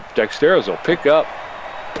roller that Dexteros will pick up,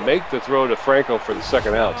 make the throw to Franco for the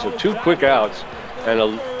 2nd out. So 2 quick outs,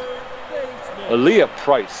 and Aaliyah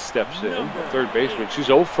Price steps in, the 3rd baseman. She's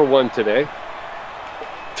 0 for 1 today.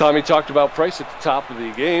 Tommy talked about Price at the top of the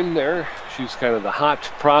game there. She's kind of the hot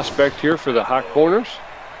prospect here for the hot corners.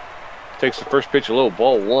 Takes the first pitch, a low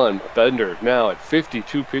ball one. Bender now at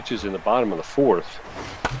 52 pitches in the bottom of the fourth.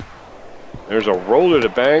 There's a roller to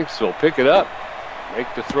Banks. He'll pick it up, make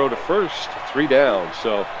the throw to first. 3 down.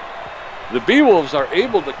 So the Beewolves are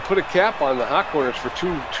able to put a cap on the hot corners for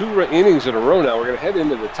two innings in a row now. We're going to head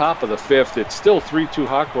into the top of the fifth. It's still 3-2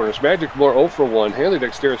 hot corners. Magic Moore 0 for 1. Hanley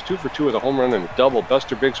Dexter's 2 for 2 with a home run and a double.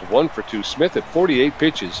 Buster Biggs 1 for 2. Smith at 48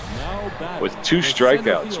 pitches with 2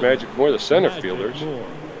 strikeouts. Magic Moore, the center fielders,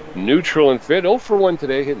 neutral and fit. 0 for 1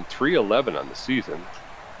 today, hitting .311 on the season.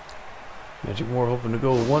 Magic Moore hoping to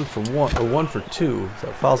go 1 for 1 or 1 for 2. So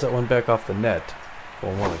fouls that one back off the net.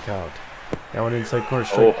 1-1 the count. That one inside corner,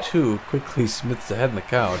 strike 2. Quickly Smith's ahead in the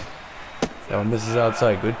count. That one misses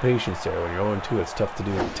outside. Good patience there. When you're 0-2, it's tough to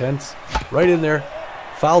do. Intense. Right in there.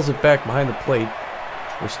 Fouls it back behind the plate.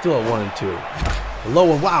 We're still at 1-2. A low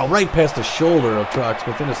one. Wow, right past the shoulder of Trox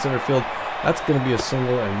within the center field. That's going to be a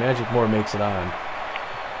single, and Magic Moore makes it on.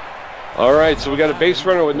 All right, so we got a base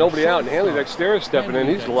runner with nobody out, and Hanley Dexter stepping in.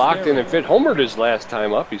 He's locked in and fit. Homered his last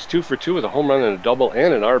time up. He's 2 for 2 with a home run and a double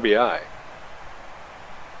and an RBI.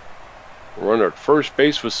 Runner at first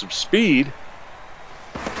base with some speed.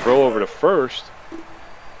 Throw over to first,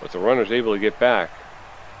 but the runner's able to get back.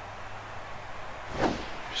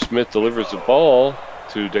 Smith delivers the ball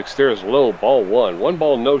to Dexter's low, ball 1. 1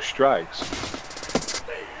 ball, no strikes.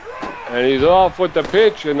 And he's off with the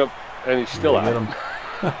pitch, and he's still out.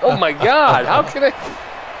 Oh my God! How can I?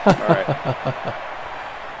 All right.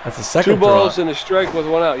 That's the second. 2 balls and a strike with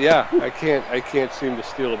 1 out. Yeah, I can't seem to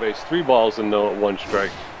steal a base. 3 balls and 1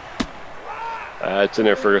 strike. It's in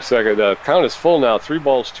there for a second. The count is full now. 3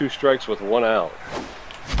 balls, 2 strikes with 1 out.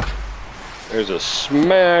 There's a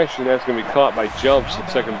smash, and that's going to be caught by Jumps at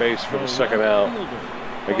second base for the second out.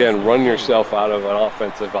 Again, run yourself out of an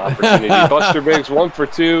offensive opportunity. Buster Biggs 1 for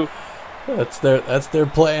 2. That's their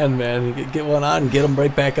plan, man. You get one on, get them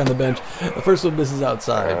right back on the bench. The first one misses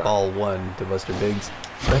outside. Ball 1 to Buster Biggs.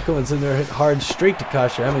 Second one's in there, hit hard straight to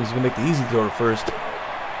Kasha Emmons. He's going to make the easy throw to first.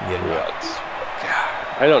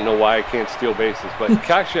 I don't know why I can't steal bases, but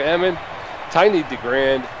Kasha Emmons, Tiny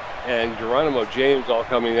DeGrand, and Geronimo James all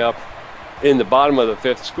coming up in the bottom of the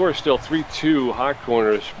fifth. Score is still 3-2 hot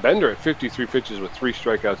corners. Bender at 53 pitches with 3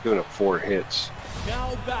 strikeouts, giving up 4 hits.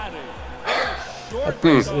 Now batting.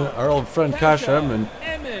 Our old friend Kasha Emmons,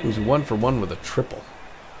 who's 1 for 1 with a triple.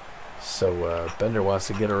 So Bender wants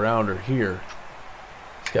to get around her here.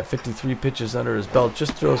 He's got 53 pitches under his belt.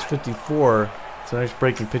 Just throws 54. It's a nice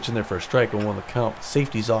breaking pitch in there for a strike and 1 the count.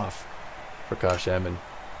 Safety's off for Kasha Emmons.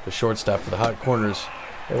 The shortstop for the hot corners.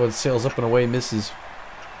 That one sails up and away, misses.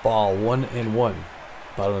 Ball 1-1.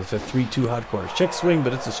 Bottom of the fifth, 3-2 hot corners. Check swing,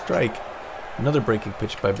 but it's a strike. Another breaking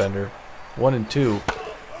pitch by Bender. 1-2.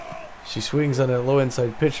 She swings on that low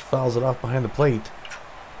inside pitch, fouls it off behind the plate.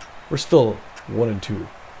 We're still 1-2.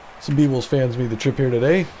 Some Beewolves fans made the trip here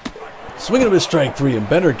today. Swinging of a strike 3, and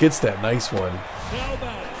Bender gets that nice one.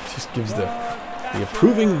 Just gives the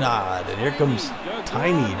approving nod, and here comes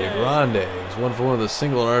Tiny DeGrande. He's 1 for 1 with a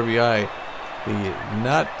single and RBI.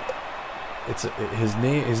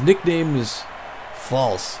 His nickname is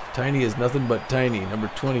false. Tiny is nothing but Tiny.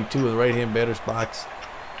 Number 22 in the right-hand batter's box.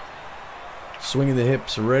 Swinging the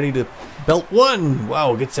hips, ready to belt 1.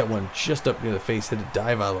 Wow, gets that one just up near the face, hit a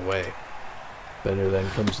dive out of the way. Bender then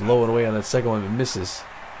comes low and away on that second one, but misses.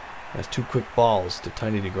 That's 2 quick balls to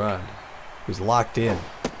Tiny DeGrande, who's locked in.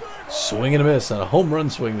 Swing and a miss on a home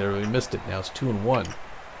run swing there. He missed it. Now it's 2-1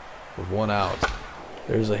 with 1 out.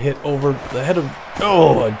 There's a hit over the head of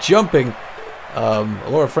a jumping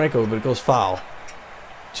Laura Franco, but it goes foul.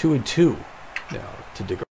 2-2 now to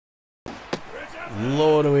DeGrande.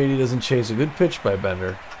 Low and away, he doesn't chase. A good pitch by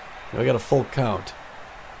Bender. Now we got a full count.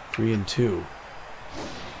 3-2.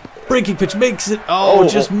 Breaking pitch makes it.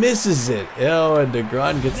 Just misses it. And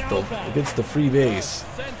DeGrande gets the free base.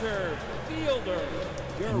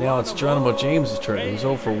 And now it's Geronimo James' turn. He's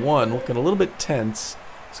 0 for 1, looking a little bit tense.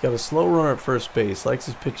 He's got a slow runner at first base. Likes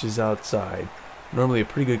his pitches outside. Normally a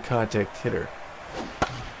pretty good contact hitter.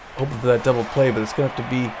 Hoping for that double play, but it's going to have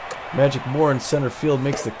to be Magic Moore in center field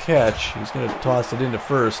makes the catch. He's going to toss it into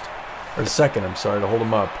first, or second, I'm sorry, to hold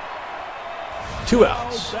him up. 2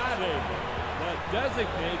 outs.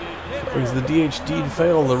 Brings the DH Dean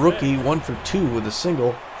Fail, the rookie, 1 for 2 with a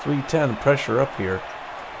single. 3-10, pressure up here.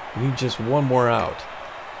 We need just 1 more out.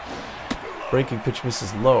 Breaking pitch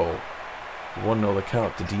misses low. 1-0 the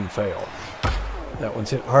count to Dean Fail. That one's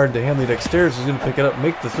hit hard to Hanley Dexter. He's going to pick it up,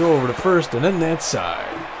 make the throw over to first, and then that side.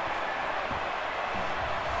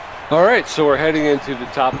 All right, so we're heading into the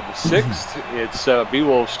top of the sixth. It's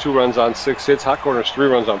Beewolves 2 runs on 6 hits, Hot Corners 3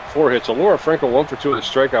 runs on 4 hits. Laura Franco 1 for 2 with a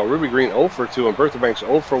strikeout, Ruby Green 0 for 2, and Bertha Banks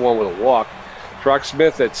 0 for 1 with a walk. Brock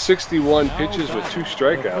Smith at 61 pitches with 2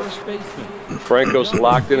 strikeouts. Franco's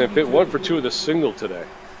locked in and fit 1 for 2 with a single today.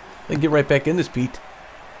 They can get right back in this, Pete.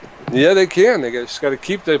 Yeah, they can. They just got to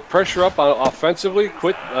keep the pressure up on offensively,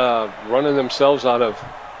 quit running themselves out of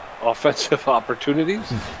offensive opportunities.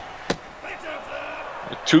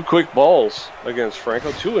 2 quick balls against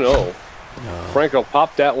Franco, 2-0. No. Franco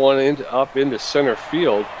popped that one up into center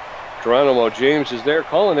field. Geronimo James is there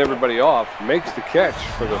calling everybody off, makes the catch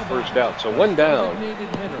for the first out. So 1 down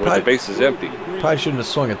with the bases empty. Probably shouldn't have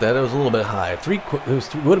swung at that. It was a little bit high. Would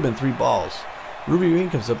have been 3 balls. Ruby Green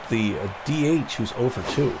comes up the DH, who's 0 for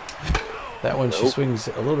 2. That one she swings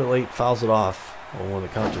a little bit late, fouls it off. When the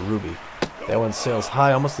count to Ruby. That one sails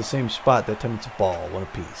high, almost the same spot. That time it's a ball, 1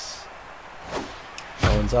 apiece.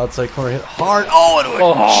 That one's outside corner, hit hard. Oh,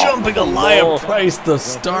 and jumping Elia Price, the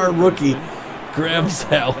star rookie, grabs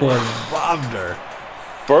that one, robbed her.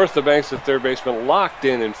 Bertha Banks, the third baseman, locked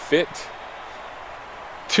in and fit.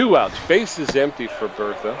 2 outs, bases empty for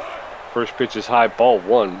Bertha. First pitch is high, ball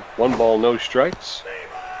 1. 1 ball, no strikes.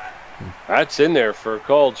 That's in there for a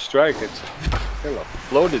called strike. It's kind of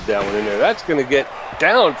floated that one in there. That's going to get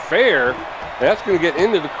down fair. That's going to get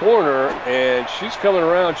into the corner, and she's coming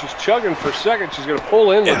around. She's chugging for second. She's going to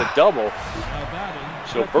pull in with a double.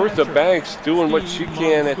 So Bertha Banks doing what she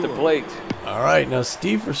can at the plate. All right, now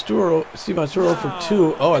Steve Monsturo for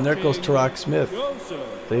 2. Oh, and there goes Tarak Smith.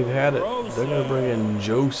 They've had it. They're going to bring in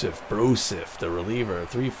Joseph Brosif, the reliever,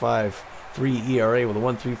 3.53 ERA with a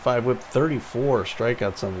 1.35 whip, 34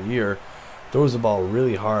 strikeouts on the year. Throws the ball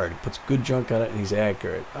really hard, puts good junk on it, and he's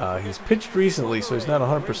accurate. He's pitched recently, so he's not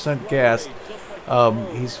 100% gassed.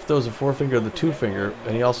 He throws a 4-finger to the 2-finger,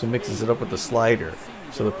 and he also mixes it up with the slider.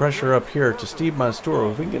 So the pressure up here to Steve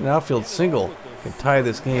Monsturo. If we can get an outfield single, can tie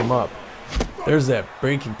this game up. There's that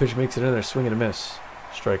breaking pitch, makes it in there, swing and a miss.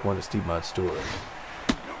 Strike 1 to Steve Monsturo.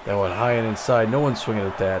 That one high and inside, no one's swinging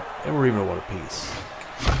at that, and we're even at 1 apiece.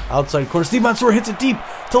 Outside corner, Steve Monsturo hits it deep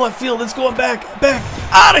to left field. It's going back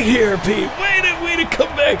out of here, Pete. Way to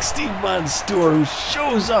come back, Steve Monsturo, who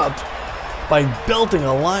shows up by belting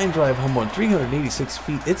a line drive home run, 386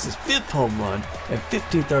 feet. It's his 5th home run and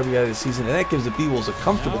 15th RBI of the season, and that gives the Beewolves a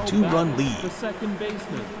comfortable 2-run lead.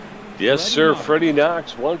 Yes, sir. Freddie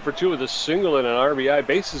Knox 1 for 2 with a single and an RBI.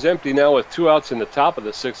 Bases empty now with 2 outs in the top of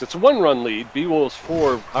the 6th. It's a 1-run lead. Beewolves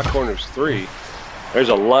 4, Hot Corners 3. There's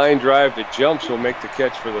a line drive that jumps will make the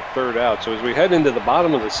catch for the 3rd out. So as we head into the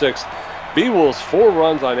bottom of the 6th, Beewolves 4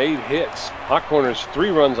 runs on 8 hits. Hot Corners 3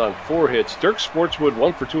 runs on 4 hits. Dirk Sportswood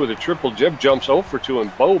 1 for 2 with a triple. Jeb Jumps 0 for 2,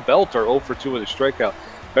 and Bo Belter 0 for 2 with a strikeout.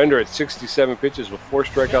 Bender at 67 pitches with 4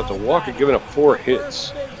 strikeouts, a walk, and giving up 4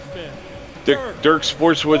 hits. Dirk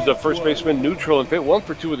Sportswood, the first baseman, neutral and fit 1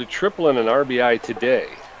 for 2 with a triple and an RBI today.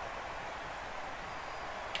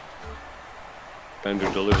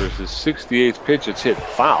 Bender delivers his 68th pitch. It's hit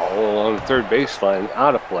foul along the 3rd baseline,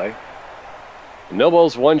 out of play. No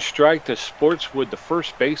balls, 1 strike to Sportswood, the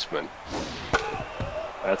first baseman.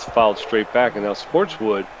 That's fouled straight back, and now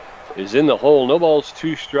Sportswood is in the hole. No balls,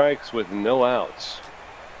 2 strikes with no outs.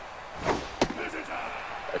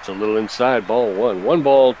 That's a little inside, ball 1. 1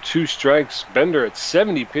 ball, 2 strikes. Bender at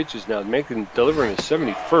 70 pitches now, delivering his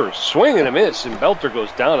 71st. Swing and a miss, and Belter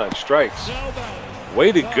goes down on strikes.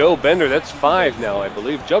 Way to go, Bender. That's 5 now, I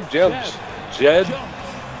believe. Jed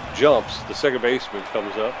Jumps, the second baseman,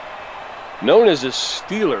 comes up. Known as a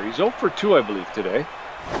stealer. He's 0 for 2, I believe, today.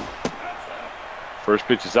 First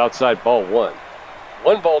pitch is outside, ball 1.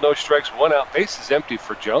 1 ball, no strikes, 1 out. Bases empty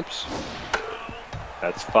for Jumps.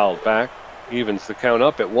 That's fouled back. Evens the count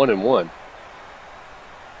up at 1-1.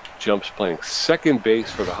 Jumps playing second base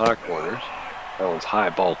for the Hot Corners. That one's high,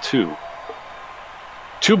 ball 2.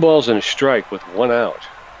 2 balls and a strike with 1 out.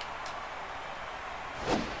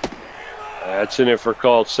 That's in there for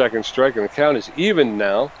called second strike, and the count is even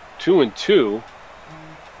now, 2-2.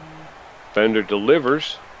 Bender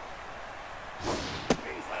delivers.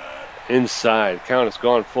 Inside, count has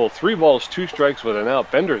gone full. 3 balls, 2 strikes with an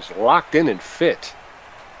out. Bender is locked in and fit.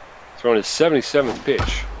 Throwing his 77th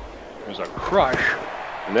pitch. There's a crush,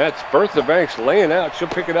 and that's Bertha Banks laying out. She'll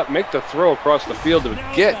pick it up, make the throw across the field to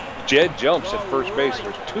get Jed Jumps at first base.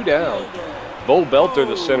 There's 2 down. Bo Belter,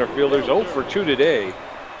 the center fielder, 0 for 2 today.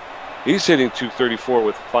 He's hitting .234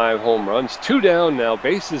 with 5 home runs. 2 down now.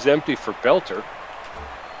 Bases empty for Belter.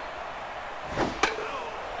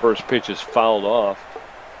 First pitch is fouled off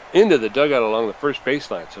into the dugout along the first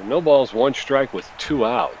baseline. So no balls, 1 strike with 2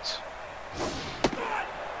 outs.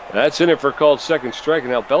 That's in it for a called second strike,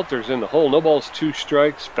 and now Belter's in the hole. No balls, 2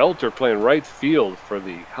 strikes. Belter playing right field for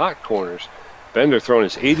the hot corners. Bender throwing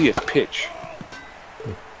his 80th pitch.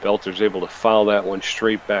 Belter's able to foul that one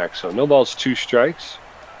straight back. So no balls, 2 strikes.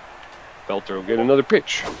 Belter will get another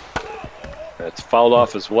pitch. That's fouled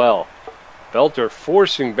off as well. Belter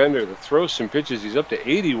forcing Bender to throw some pitches. He's up to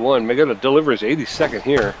 81. May got to deliver his 82nd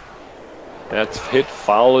here. That's hit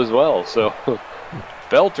foul as well. So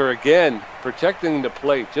Belter again protecting the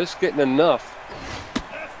plate, just getting enough.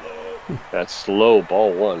 That's slow,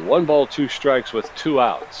 ball 1. 1 ball, 2 strikes with 2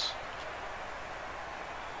 outs.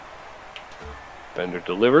 Bender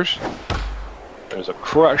delivers. There's a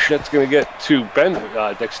crush that's going to get to Bender.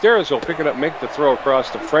 Dexteris will pick it up, make the throw across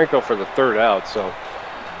to Franco for the 3rd out. So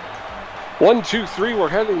 1, 2, 3, we're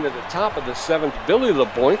heading to the top of the 7th. Billy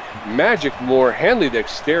LeBoink, Magic Moore, Hanley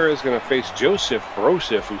Dextera is going to face Joseph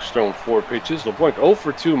Brosif, who's thrown 4 pitches. LeBoink 0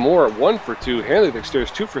 for 2, Moore 1 for 2. Hanley Dextera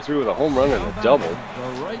is 2 for 3 with a home run and a double.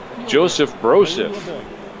 Joseph Brosif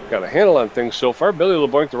got a handle on things so far. Billy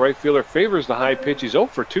LeBoink, the right fielder, favors the high pitch. He's 0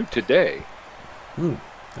 for 2 today.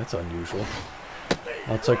 That's unusual.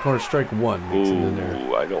 Outside corner, strike 1. Makes it in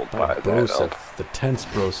there. I don't buy that. Brosif, the tense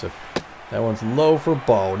Brosif. That one's low for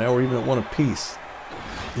ball. Now we're even at 1 apiece.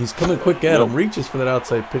 He's coming quick at him. Reaches for that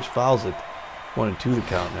outside pitch. Fouls it. 1 and 2 the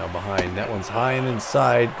count now behind. That one's high and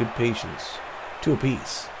inside. Good patience. 2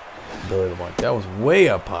 apiece. Billy LeBoink. That was way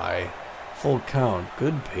up high. Full count.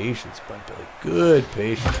 Good patience by Billy. Good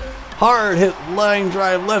patience. Hard hit line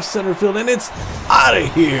drive left center field. And it's out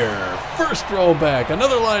of here. First throw back.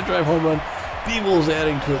 Another line drive home run. Beewolves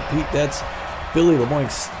adding to it. Pete, that's Billy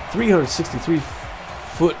LeBoink's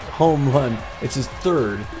 363-foot home run. It's his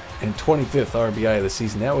 3rd and 25th RBI of the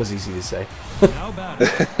season. That was easy to say.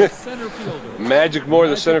 Magic Moore,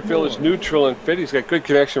 the center fielder, is neutral and fit. He's got good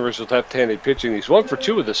connection versus left-handed pitching. He's 1 for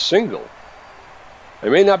 2 with a single. I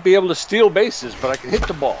may not be able to steal bases, but I can hit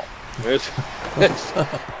the ball. It's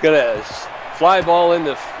gonna fly ball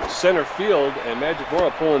into center field, and Magic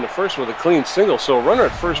Moore pulling the first with a clean single. So a runner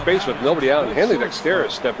at first base with nobody out, and Hanley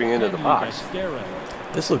Dextera stepping into the box.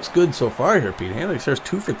 This looks good so far here, Pete. Hanley Dextera's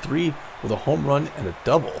 2 for 3 with a home run and a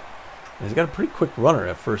double. And he's got a pretty quick runner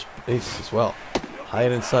at first base as well. High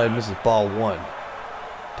and inside, misses ball 1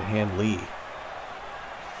 to Hanley.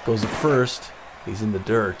 Goes to first. He's in the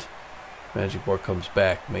dirt. Magic Moore comes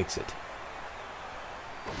back, makes it.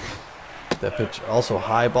 That pitch also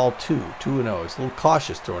high, ball 2. 2-0. He's a little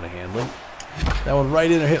cautious throwing a Hanley. That one right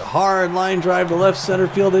in there, hit hard, line drive to left center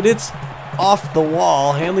field, and it's off the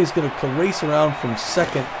wall. Hanley's going to race around from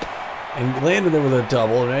second and landed there with a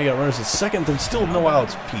double. And now you got runners at second, there's still no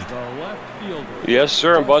outs, Pete. Yes,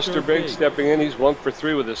 sir. And Buster Biggs stepping in. He's 1 for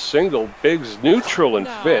 3 with a single. Biggs neutral and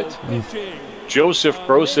fit. Joseph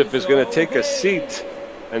Brosif is going to take a seat,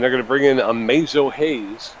 and they're going to bring in Amazo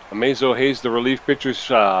Hayes. Amazo Hayes, the relief pitcher's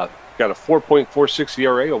got a 4.46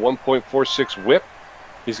 ERA, a 1.46 WHIP.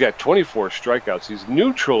 He's got 24 strikeouts. He's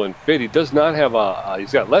neutral and fit. He does not have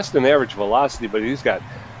he's got less than average velocity, but he's got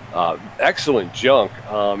excellent junk.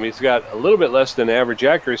 He's got a little bit less than average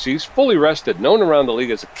accuracy. He's fully rested, known around the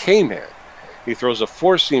league as a K-man. He throws a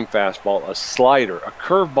 4-seam fastball, a slider, a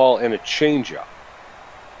curveball, and a changeup.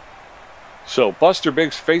 So Buster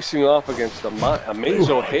Biggs facing off against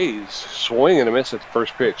Amazo Hayes, swing and a miss at the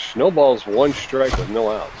first pitch. No balls, 1 strike with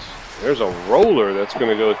no outs. There's a roller that's going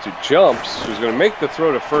to go to Jumps, who's going to make the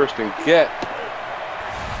throw to first and get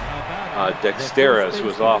Dexteris, who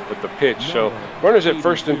was off with the pitch. So runners at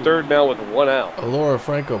first and third now with 1 out. Laura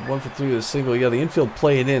Franco, 1 for 3 with a single. Yeah, the infield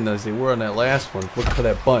playing in as they were on that last one, looking for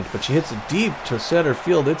that bunt. But she hits it deep to center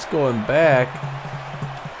field. It's going back,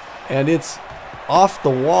 and it's off the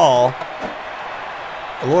wall.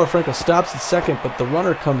 Laura Franco stops at second, but the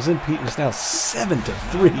runner comes in, Pete, and it's now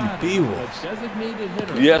 7-3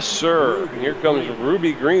 Beewolves. Yes, sir. And here comes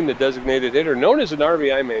Ruby Green, the designated hitter, known as an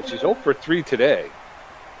RBI man. She's 0 for 3 today.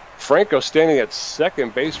 Franco standing at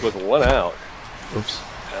second base with 1 out. Oops.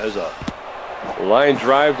 Has a line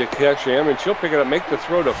drive to catch him, and she'll pick it up, make the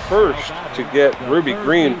throw to first to get Ruby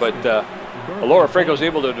Green, but Laura Franco's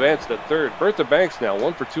able to advance to third. Bertha Banks now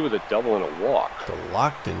 1 for 2 with a double and a walk. The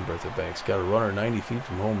locked-in Bertha Banks got a runner 90 feet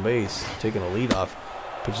from home base, taking a lead off.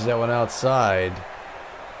 Pitches that one outside.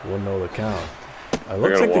 1-0 the count. It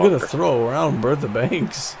looks like they're going to throw around Bertha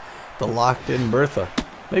Banks, the locked-in Bertha.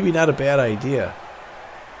 Maybe not a bad idea.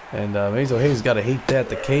 And Amazo Hayes got to hate that.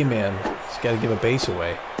 The K-man, he's got to give a base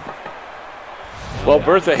away. Well,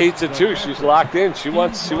 Bertha hates it too. She's locked in. She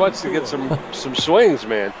wants to get some swings,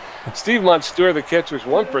 man. Steve Monstour, the catcher, is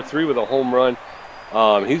 1 for 3 with a home run.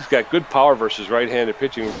 He's got good power versus right-handed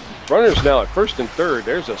pitching. Runners now at first and third.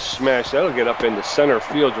 There's a smash. That'll get up into center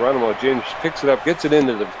field. Geronimo James picks it up, gets it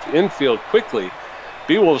into the infield quickly.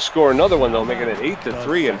 Beewolves score another one, though, making it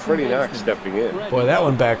 8-3, and Freddie Knox stepping in. Boy, that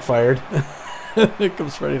one backfired. Here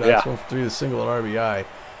comes Freddie Knox, Yeah. 1 for 3, the single and RBI.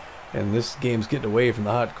 And this game's getting away from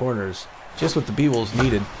the hot corners. Just what the Beewolves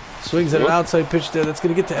needed. Swings at an outside pitch there. That's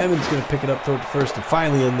going to get to Emmons. Going to pick it up, throw it to first, and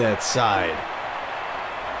finally in that side.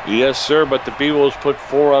 Yes, sir, but the Beewolves put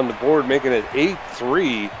 4 on the board, making it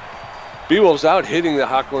 8-3. Beewolves out hitting the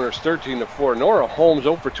hot corners 13-4. Nora Holmes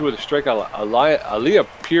 0 for 2 with a strikeout. Aaliyah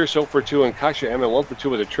Pierce 0 for 2, and Kasha Emmett 1 for 2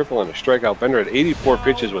 with a triple and a strikeout. Bender had 84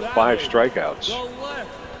 pitches with 5 strikeouts.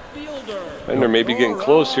 Bender may be getting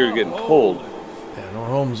close here to getting pulled. Yeah, Nora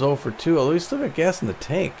Holmes 0 for 2, although he's still got gas in the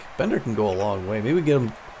tank. Bender can go a long way. Maybe get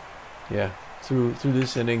him, through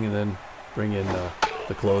this inning and then bring in the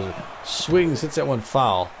closer. Swings, hits that one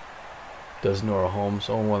foul. Does Nora Holmes,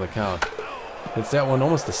 0-1 the count. Hits that one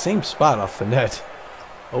almost the same spot off the net.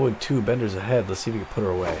 0-2, Bender's ahead. Let's see if we can put her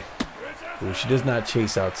away. Ooh, she does not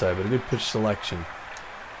chase outside, but a good pitch selection.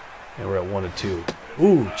 And we're at 1-2.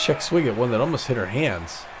 Ooh, check swing at one that almost hit her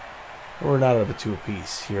hands. We're not at a 2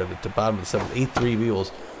 apiece here at the bottom of the 7th. 8-3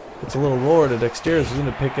 Beewolves. It's a little lower to Dexter's, who's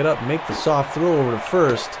going to pick it up, make the soft throw over to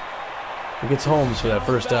first. He gets Holmes for that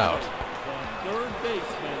first out.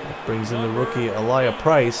 That brings in the rookie Aaliyah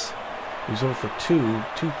Price, who's 0 for 2,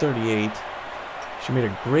 238. She made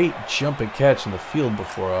a great jumping catch in the field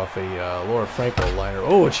before off a Laura Franco liner.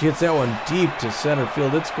 Oh, and she hits that one deep to center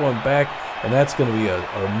field. It's going back, and that's going to be a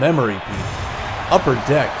memory piece. Upper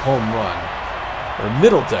deck home run, or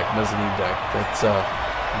middle deck, mezzanine deck. That's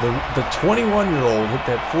the 21-year-old hit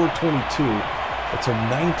that 422. That's her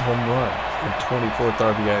 9th home run and 24th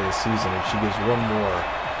RBI this season, and she gives one more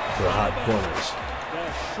to the hot corners.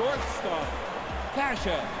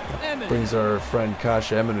 Brings our friend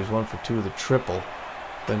Kasha Emmett, who's 1 for 2 with a triple.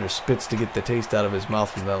 Bender spits to get the taste out of his mouth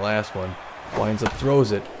from that last one. Winds up,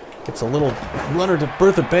 throws it. Gets a little runner to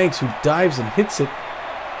Bertha Banks, who dives and hits it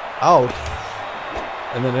out.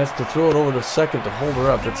 And then has to throw it over to second to hold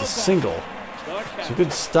her up. That's a single. It's a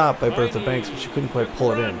good stop by Bertha Banks, but she couldn't quite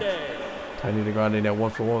pull it in. Tiny DeGrande now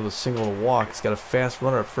 1 for 1 with a single and a walk. He's got a fast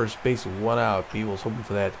runner at first base with 1 out. Beewolves hoping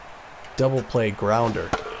for that double play grounder.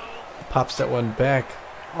 Pops that one back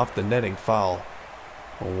off the netting, foul.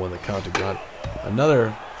 0-1 the count to Grunt.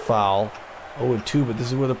 Another foul, 0-2, but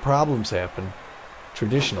this is where the problems happen,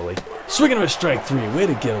 traditionally. Swinging of a strike 3, way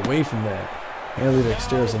to get away from that. Haley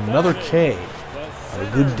Dexter's another K on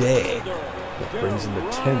a good day. That brings in the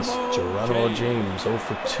tense Geronimo James, 0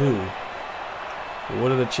 for 2. But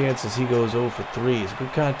what are the chances he goes 0 for 3? He's a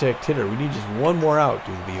good contact hitter. We need just one more out,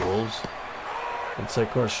 do the Beewolves.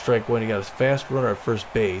 Inside corner, strike 1. He got his fast runner at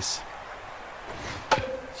first base.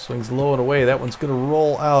 Swings low and away. That one's going to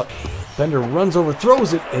roll out. Bender runs over,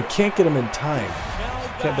 throws it, and can't get him in time.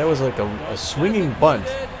 That was like a swinging bunt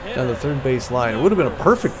down the third base line. It would have been a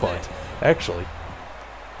perfect bunt, actually.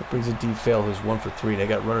 That brings in D. Fail, who's 1 for 3. They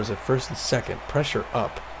got runners at first and second. Pressure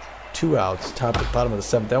up. 2 outs, top to bottom of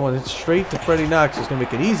the 7th. That one hits straight to Freddie Knox, who's going to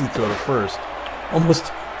make an easy throw to first.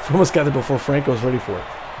 Almost got there before Franco's ready for it.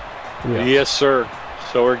 3 outs. Yes, sir.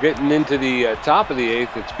 So we're getting into the top of the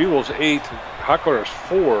 8th. It's Beewolves 8, hot corners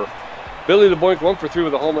 4. Billy LeBoink 1 for 3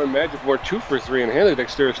 with a home run. Magic Moore 2 for 3, and Haley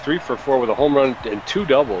Dexter is 3 for 4 with a home run and 2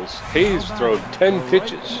 doubles. Hayes throws 10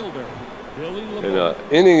 pitches. In an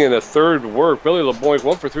inning and a third work, Billy LeBoink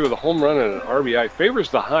 1 for 3 with a home run and an RBI. Favors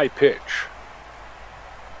the high pitch.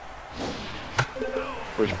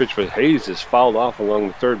 First pitch with Hayes is fouled off along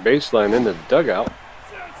the third baseline into the dugout.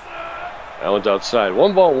 That one's outside.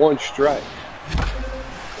 1 ball, 1 strike.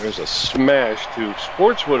 There's a smash to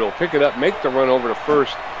Sportswood. Will pick it up, make the run over to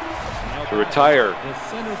first to retire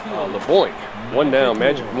LeBoink. 1 down.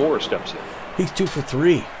 Magic Moore steps in. He's 2 for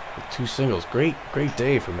 3 with 2 singles. Great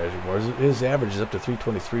day for Magic Moore. His average is up to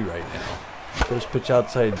 323 right now. First pitch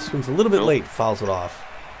outside, swings a little bit late, fouls it off.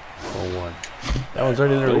 0-1. That one's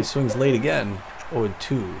already there. He swings late again.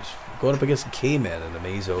 0-2. Going up against a K-Man in the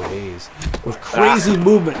Mazo Hayes with crazy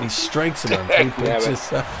movement, and he strikes him on 3 pitches.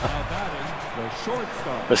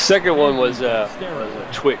 The second one was a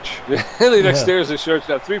twitch. Haley Dexter is a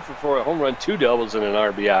shortstop, 3 for 4, a home run, 2 doubles, and an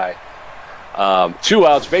RBI. 2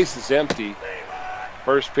 outs, base is empty.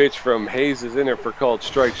 First pitch from Hayes is in there for called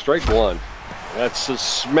strike 1. That's a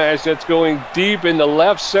smash. That's going deep in the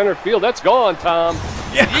left center field. That's gone, Tom.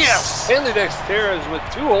 Yes! Haley Dexter is with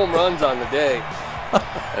 2 home runs on the day.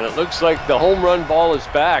 And it looks like the home run ball is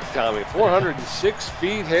back, Tommy. 406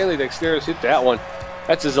 feet. Haley Dexter has hit that one.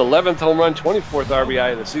 That's his 11th home run, 24th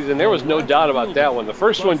RBI of the season. There was no doubt about that one. The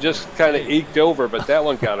first one just kind of eked over, but that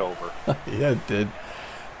one got over. Yeah, it did.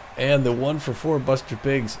 And the 1 for 4 Buster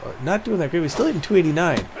Biggs, not doing that great. He's still hitting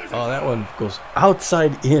 289. Oh, that one goes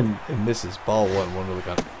outside in and misses. Ball 1, one really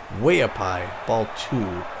gone. Way up high. Ball 2.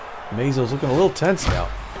 Mazo's looking a little tense now.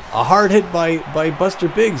 A hard hit by Buster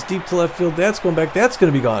Biggs, deep to left field. That's going back. That's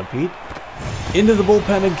going to be gone, Pete. Into the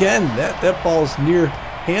bullpen again. That ball's near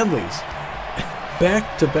Hanley's.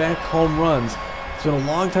 Back-to-back home runs. It's been a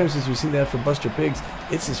long time since we've seen that from Buster Biggs.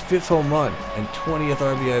 It's his 5th home run and 20th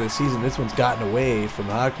RBI of the season. This one's gotten away from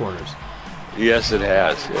the hot corners. Yes, it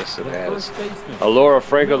has. Yes, it has. Laura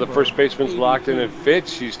Franco, the first baseman's locked in and fit.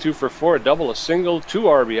 She's 2 for 4, a double, a single, 2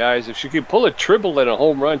 RBIs. If she could pull a triple and a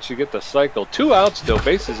home run, she'd get the cycle. 2 outs, though.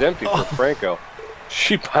 Bases empty for Franco.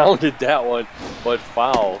 She pounded that one, but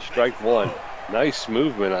foul. Strike 1. Nice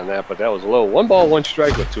movement on that, but that was low. 1 ball, 1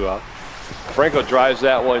 strike with 2 out. Franco drives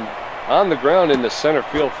that one on the ground in the center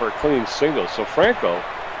field for a clean single. So Franco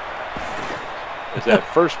is at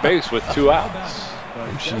first base with 2 outs.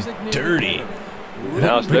 She's dirty.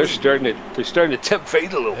 Now they're starting to tempt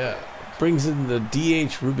fate a little. Yeah. Brings in the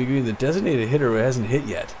DH Ruby Green, the designated hitter who hasn't hit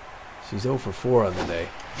yet. She's 0 for 4 on the day.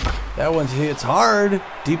 That one hits hard,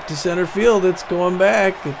 deep to center field. It's going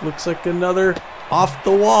back. It looks like another off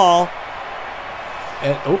the wall.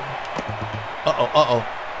 And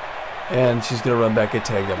and she's gonna run back, get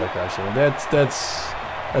tagged up by Caution.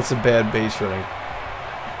 That's a bad base running.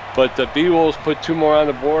 But the Beewolves put 2 more on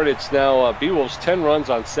the board. It's now Beewolves 10 runs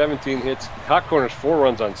on 17 hits. Hot Corners 4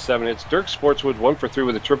 runs on 7 hits. Dirk Sportswood 1 for 3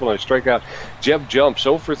 with a triple and a strikeout. Jeb Jumps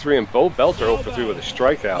 0 for 3 and Bo Belter 0 for 3 with a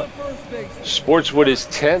strikeout. Sportswood is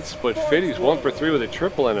tense, but Fitty's 1 for 3 with a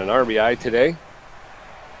triple and an RBI today.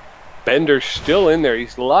 Bender's still in there.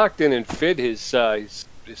 He's locked in and fit. His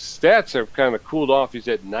stats have kind of cooled off. He's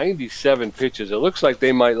at 97 pitches. It looks like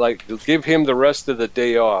they might give him the rest of the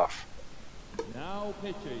day off.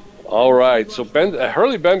 All right, so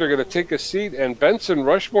Hurley Bender going to take a seat, and Benson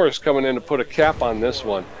Rushmore is coming in to put a cap on this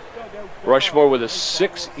one. Rushmore with a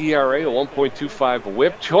 6 ERA, a 1.25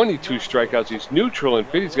 whip, 22 strikeouts. He's neutral and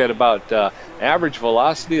fit. He's got about average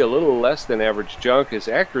velocity, a little less than average junk. His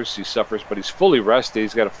accuracy suffers, but he's fully rested.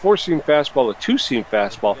 He's got a 4-seam fastball, a 2-seam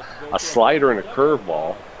fastball, a slider, and a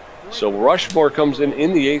curveball. So Rushmore comes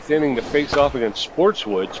in the 8th inning to face off against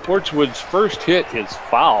Sportswood. Sportswood's first hit is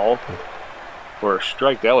foul for a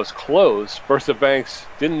strike. That was close. Bertha Banks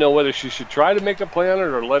didn't know whether she should try to make a play on it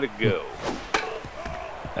or let it go.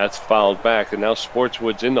 That's fouled back, and now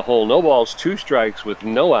Sportswood's in the hole. No balls, 2 strikes with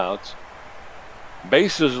no outs.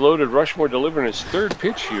 Bases loaded. Rushmore delivering his 3rd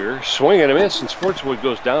pitch here. Swing and a miss, and Sportswood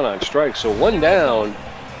goes down on strikes. So 1 down,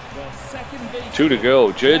 2 to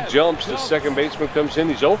go. Jed Jumps, the second baseman, comes in.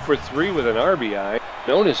 He's 0 for 3 with an RBI,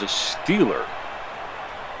 known as a stealer.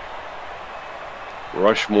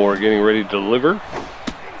 Rushmore getting ready to deliver.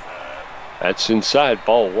 That's inside,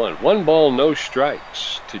 ball 1. 1 ball, no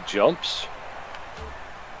strikes to Jumps.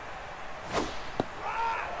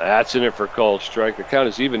 That's in it for called strike. The count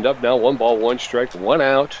is evened up now. 1 ball, 1 strike, 1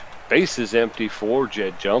 out. Base is empty for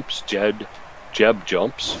Jeb Jumps. Jeb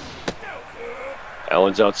Jumps. That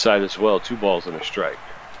one's outside as well. 2 balls and a strike.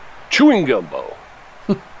 Chewing gumbo.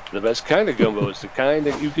 The best kind of gumbo is the kind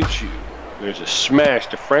that you can chew. There's a smash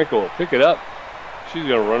to Franco. Will pick it up. She's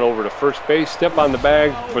going to run over to first base, step on the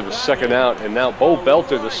bag for the 2nd out. And now Bo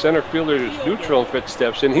Belter, the center fielder, who's neutral and fit,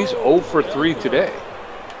 steps in. He's 0 for 3 today.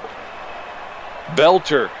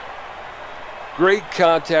 Belter, great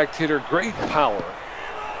contact hitter, great power.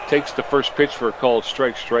 Takes the first pitch for a called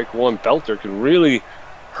strike, strike 1. Belter can really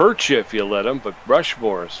hurt you if you let him, but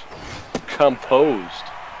Rushmore's composed.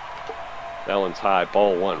 That one's high,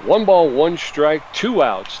 ball 1. 1 ball, 1 strike, 2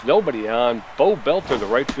 outs, nobody on. Bo Belter, the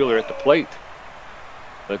right fielder at the plate.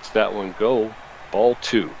 Lets that one go, ball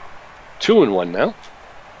 2. 2-1 now.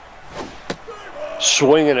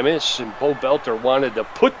 Swing and a miss, and Bo Belter wanted to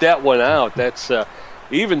put that one out. That's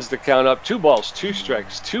evens the count up. 2 balls, 2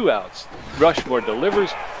 strikes, 2 outs. Rushmore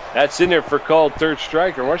delivers. That's in there for called 3rd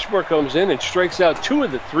strike, and Rushmore comes in and strikes out 2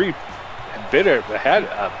 of the 3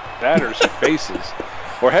 batters' faces.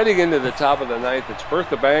 We're heading into the top of the 9th. It's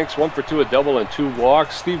Bertha Banks, 1 for 2, a double and 2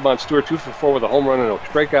 walks. Steve Monstour, 2 for 4 with a home run and a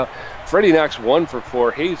strikeout. Freddie Knox, 1 for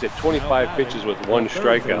 4. Hayes at 25 pitches with 1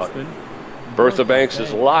 strikeout. Bertha Banks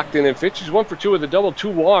is locked in and fit. She's 1 for 2 with a double, 2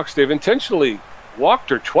 walks. They've intentionally walked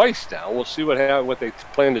her twice now. We'll see what they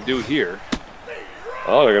plan to do here.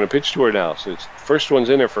 Oh, they're going to pitch to her now. So it's first one's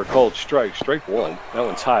in there for a called strike. Strike 1. That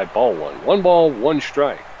one's high, ball 1. 1 ball, 1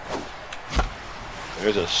 strike.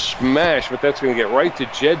 There's a smash, but that's going to get right to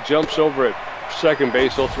Jed. Jumps over at second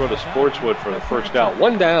base. He'll throw to Sportswood for the first out.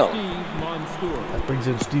 One down. That brings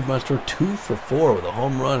in Steve Munster 2 for 4 with a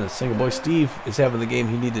home run. And single boy Steve is having the game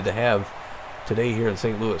he needed to have today here in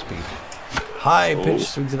St. Louis, Pete. High pitch,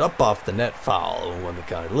 swings it up off the net, foul. Won the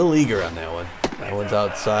count. A little eager on that one. That one's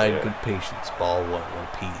outside. Good patience. Ball one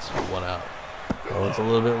piece, 1 out. That one's a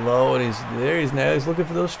little bit low, and he's there. He's looking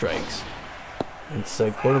for those strikes.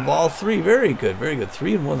 Inside corner, ball 3. Very good, very good.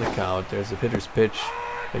 3-1 the count. There's the pitcher's pitch.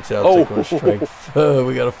 Makes it outside corner strike.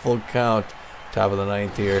 We got a full count. Top of the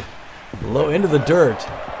 9th here. Low into the dirt.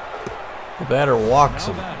 The batter walks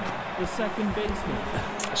him. The second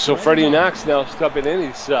baseman. So Freddie Knox now stepping in.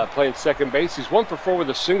 He's playing second base. He's 1 for 4 with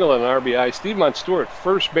a single and an RBI. Steve Montour at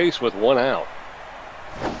first base with 1 out.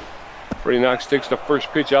 Freddie Knox takes the first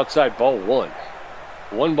pitch outside, ball 1.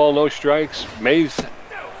 1 ball, no strikes.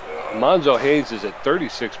 Monzo Hayes is at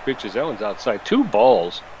 36 pitches. That one's outside. 2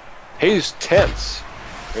 balls. Hayes tense.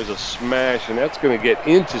 There's a smash, and that's going to get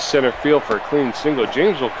into center field for a clean single.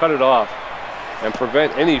 James will cut it off and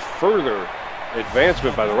prevent any further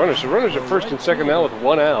advancement by the runners. The runners are first and second now with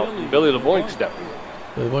 1 out. Billy LeBoink stepping in.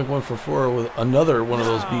 Billy LeBoink 1 for 4 with another one of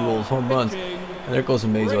those Beewolves home runs. And there goes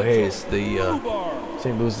Amazo Hayes. The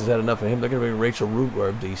St. Louis has had enough of him. They're going to bring Rachel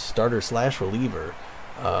Rhubarb, the starter/reliever.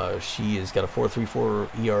 She has got a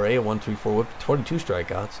 4.34 ERA, a 1.34 whip, 22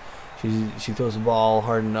 strikeouts. She throws the ball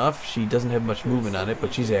hard enough. She doesn't have much movement on it,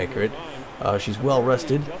 but she's accurate. She's well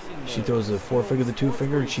rested. She throws the 4-finger, the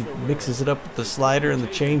 2-finger, and she mixes it up with the slider and the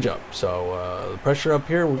changeup. So the pressure up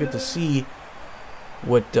here, we'll get to see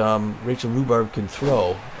what Rachel Rhubarb can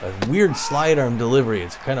throw. A weird slide arm delivery.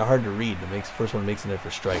 It's kind of hard to read. The first one makes it in for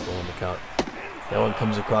strike, on the count. That one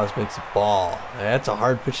comes across, makes a ball. That's a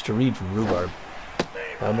hard pitch to read from Rhubarb.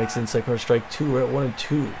 That makes inside corner strike 2. We're at 1 and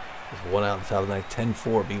 2. There's 1 out on the top of the ninth.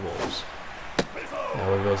 10-4 Beewolves. That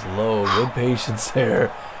one goes low. Good patience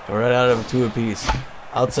there. And right out of 2 apiece.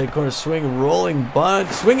 Outside corner swing, rolling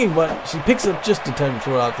bunt, swinging bunt. She picks up just in time to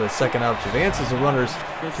throw out the second out. She advances the runners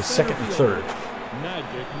to second and third.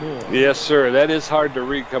 Yes, sir. That is hard to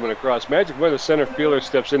read coming across. Magic Moore, the center fielder,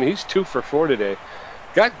 steps in. He's 2 for 4 today.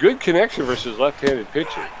 Got good connection versus left-handed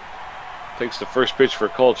pitcher. Takes the first pitch for a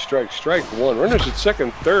called strike. Strike 1. Runners at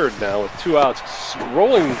second, third now with 2 outs.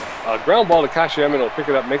 Rolling ground ball to Kasha Emmett. Will pick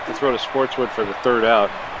it up, make the throw to Sportswood for the 3rd out.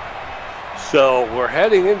 So we're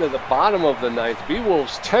heading into the bottom of the 9th.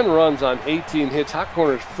 Beewolves 10 runs on 18 hits. Hot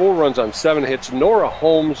Corners 4 runs on 7 hits. Nora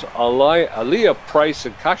Holmes, Aaliyah Price,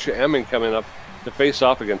 and Kasha Emmett coming up to face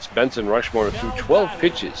off against Benson Rushmore through 12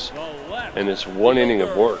 pitches in this 1 inning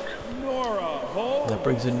of work. That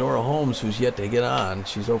brings in Nora Holmes, who's yet to get on.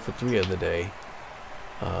 She's 0 for 3 of the day.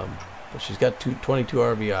 But she's got 22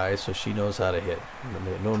 RBIs, so she knows how to hit.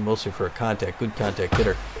 Known mostly for a good contact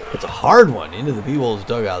hitter. It's a hard one into the Beewolves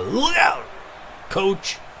dugout. Look out,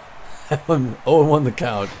 coach. That one 0-1 the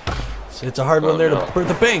count. So it's a hard one there to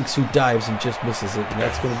Bertha Banks, who dives and just misses it. And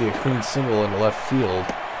that's going to be a clean single in the left field.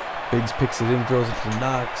 Biggs picks it in, throws it to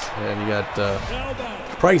Knox. And you got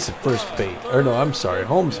Price at first base. Or no, I'm sorry,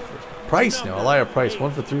 Holmes at first. Price now, Aaliyah Price,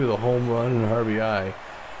 1 for 3 with a home run and an RBI.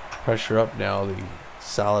 Pressure up now, the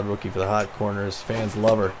solid rookie for the Hot Corners. Fans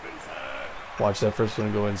love her. Watch that first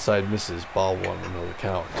one go inside, misses. Ball 1, another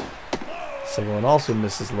count. Second one also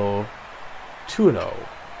misses low. 2-0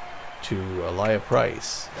 to Aaliyah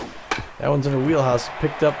Price. That one's in her wheelhouse,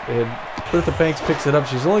 picked up, and Bertha Banks picks it up.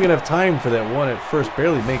 She's only going to have time for that one at first,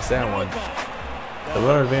 barely makes that one. The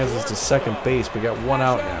runner advances to second base. We got 1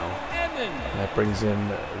 out now. And that brings in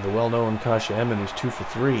the well-known Kasha Emmett, who's 2 for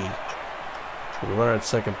 3. The runner at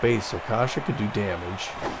second base, so Kasha could do damage.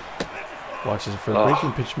 Watches it for the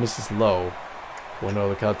breaking pitch, misses low. 1-0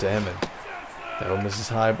 the count to Emmett. That one misses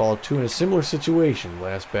high, ball 2 in a similar situation.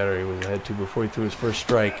 Last batter he was ahead to before he threw his first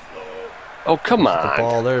strike. Oh, come on. The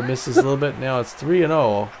ball there misses a little bit. Now it's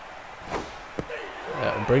 3-0.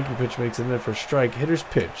 That breaking pitch makes it in there for a strike. Hitter's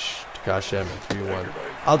pitch to Kasha Emmett, 3-1.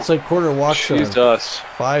 Outside corner walks on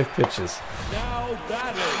 5 pitches.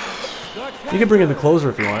 You can bring in the closer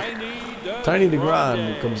if you want. Tiny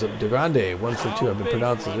DeGrande comes up. DeGrande, 1 for 2. I've been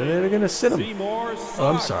pronouncing it. And they're going to sit him.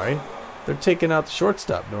 Oh, I'm sorry. They're taking out the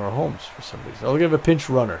shortstop, Nora Holmes, for some reason. Oh, they're going to have a pinch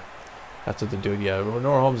runner. That's what they're doing. Yeah,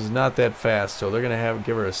 Nora Holmes is not that fast, so they're going to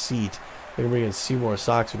give her a seat. They're going to bring in Seymour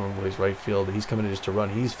Sox, who normally plays right field. He's coming in just to run.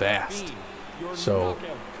 He's fast. So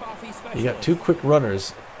you got 2 quick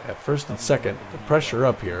runners at first and second. The pressure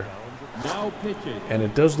up here. And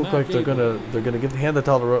it does look like they're gonna hand the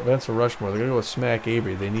towel to Benson Rushmore. They're gonna go with Smack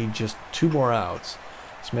Avery. They need just 2 more outs.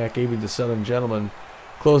 Smack Avery, the Southern gentleman,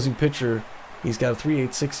 closing pitcher. He's got a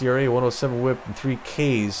 3.86 ERA, 107 WHIP, and 3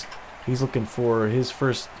 Ks. He's looking for his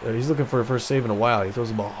first. He's looking for a first save in a while. He throws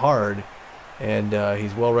the ball hard, And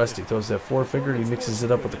he's well rested. He throws that four-finger and he mixes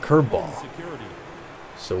it up with a curveball.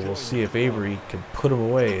 So we'll see if Avery can put him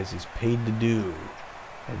away as he's paid to do.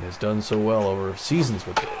 And has done so well over seasons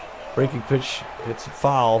with it. Breaking pitch hits a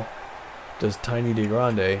foul. Does Tiny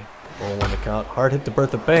DeGrande. 0-1 the count. Hard hit to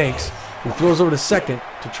Bertha Banks, who throws over to second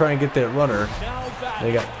to try and get that runner.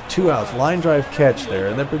 They got 2 outs. Line drive catch there.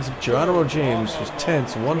 And that brings up Geronimo James, who's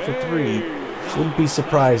tense, 1 for 3. Wouldn't be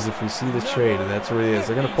surprised if we see this trade, and that's where he is.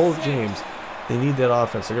 They're going to pull James. They need that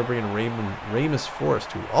offense. They're going to bring in Ramus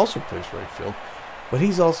Forrest, who also plays right field. But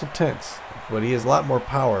he's also tense. But he has a lot more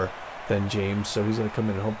power than James, so he's going to come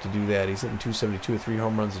in and hope to do that. He's hitting 272 with 3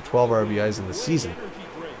 home runs and 12 RBIs in the season.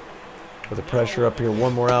 With the pressure up here,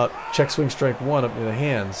 one more out. Check swing strike 1 up near the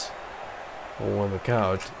hands. 0-1 the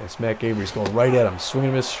count. And Smack Avery's going right at him. Swing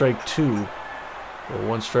and miss strike 2.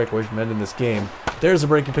 1 strike away from ending this game. There's a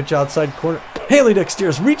breaking pitch outside corner. Haley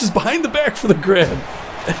Dexteris reaches behind the back for the grab.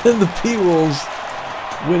 And the Beewolves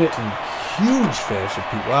win it in huge fashion.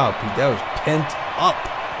 Pete, wow, Pete, that was pent up.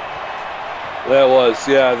 That was,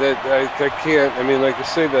 yeah. That I can't. I mean, like I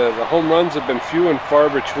say, the home runs have been few and far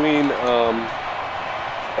between.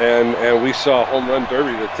 And we saw a home run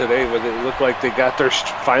derby today, where it looked like they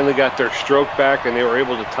finally got their stroke back, and they were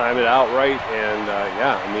able to time it out right. And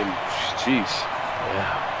yeah, I mean, jeez.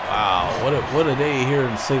 Yeah. Wow. What a day here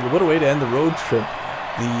in St. Louis. What a way to end the road trip.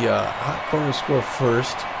 The Hot Corners score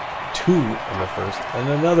first, 2 in the first, and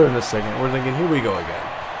another in the second. We're thinking, here we go again.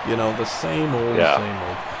 You know, the same old, same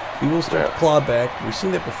old. We will start to claw back. We've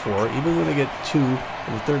seen that before. Even when they get 2 in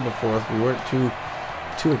the third and the fourth, we weren't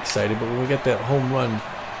too excited. But when we got that home run,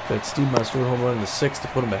 that Steve Monster home run in the 6th to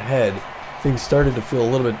put them ahead, things started to feel a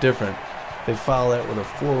little bit different. They follow that with a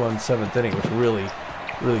 4-run 7th inning, which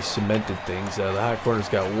really cemented things. The Hot Corners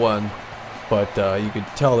got 1, but you could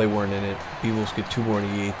tell they weren't in it. Beewolves get 2 more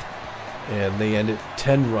in the 8th, and they ended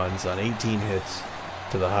 10 runs on 18 hits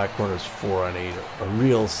to the Hot Corners 4 on 8. A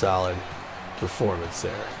real solid performance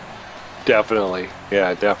there. Definitely.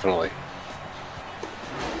 Yeah, definitely.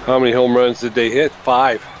 How many home runs did they hit?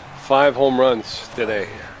 5. 5 home runs today.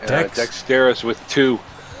 Dexteris with 2.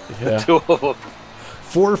 Yeah. 2 of them.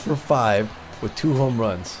 4 for 5 with 2 home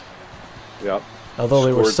runs. Yep. Although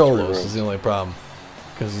they were solos is the only problem,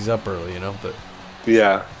 because he's up early, you know. But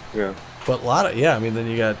yeah. But a lot of I mean, then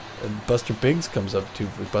you got Buster Biggs comes up too.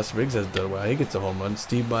 Buster Biggs has done well. He gets a home run.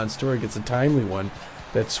 Steve Monstour gets a timely one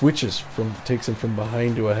that takes him from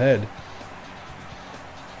behind to ahead.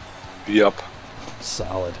 Yep.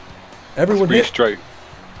 Solid. Everyone hit. Straight.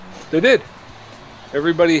 They did.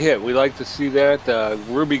 Everybody hit. We like to see that.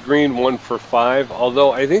 Ruby Green 1 for 5.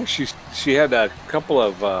 Although I think she had a couple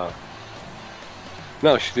of.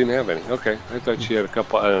 No, she didn't have any. Okay, I thought she had a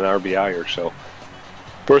couple on an RBI or so.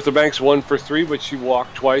 Bertha Banks 1 for 3, but she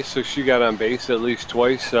walked twice, so she got on base at least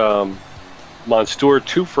twice. Monstour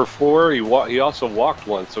 2 for 4. He also walked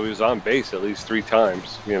once, so he was on base at least 3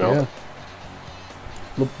 times. You know. Yeah.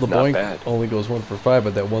 LeBlanc only goes 1 for 5,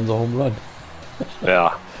 but that one's a home run.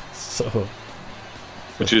 Yeah. So.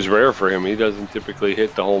 Which is rare for him. He doesn't typically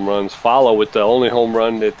hit the home runs. Follow with the only home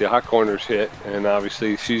run that the Hot Corners hit, and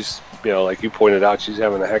obviously she's, like you pointed out, she's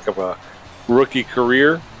having a heck of a rookie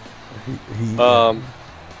career.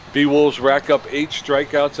 Beewolves rack up 8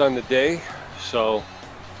 strikeouts on the day, so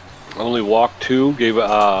only walked 2, gave 4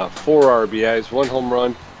 RBIs, 1 home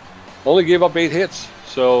run, only gave up 8 hits.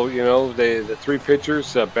 So the 3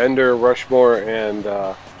 pitchers, Bender, Rushmore,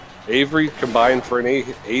 and Avery combined for an 8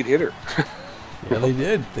 hitter. Yeah,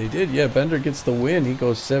 they did. Yeah, Bender gets the win. He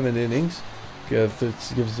goes 7 innings,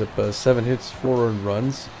 gives up 7 hits, 4 earned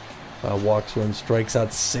runs, walks 1, strikes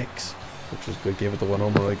out 6, which was good. Gave it the 1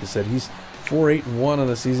 homer, like I said. He's 4-8-1 on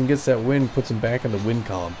the season. Gets that win, puts him back in the win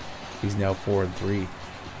column. He's now 4-3.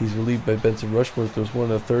 He's relieved by Benson Rushmore. Throws 1 in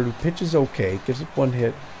the 3rd, who pitches okay, gives up 1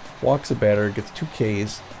 hit, walks a batter, gets 2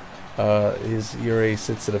 Ks. His ERA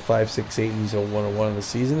sits at a 5.68, and he's 0-1-1 in the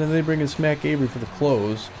season. And they bring in Smack Avery for the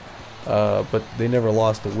close. But they never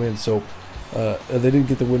lost the win, so they didn't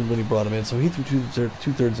get the win when he brought him in. So he threw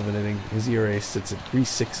 2/3 of an inning. His ERA sits at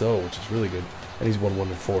 3.60, which is really good, and he's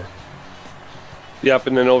 1-1-4. Yep,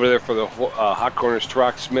 and then over there for the Hot Corners,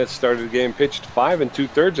 Trock Smith started the game, pitched 5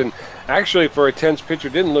 2/3, and actually for a tense pitcher,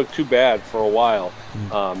 didn't look too bad for a while.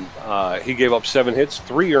 He gave up 7 hits,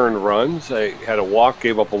 3 earned runs. Had a walk,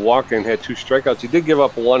 gave up a walk, and had 2 strikeouts. He did give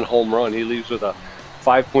up 1 home run. He leaves with a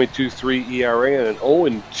 5.23 ERA and an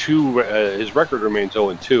 0-2. His record remains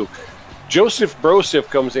 0-2. Joseph Brosif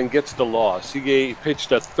comes in, gets the loss. He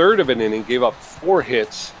pitched a 1/3 of an inning, gave up 4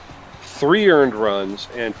 hits, 3 earned runs,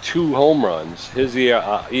 and 2 home runs. His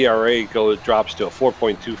ERA drops to a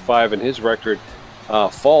 4.25, and his record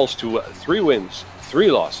falls to 3 wins, 3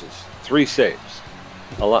 losses. 3 saves.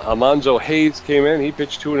 Alonzo Hayes came in. He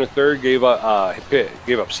pitched 2 1/3,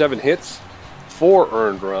 gave up 7 hits, 4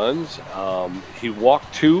 earned runs. He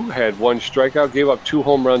walked 2, had 1 strikeout, gave up 2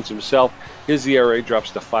 home runs himself. His ERA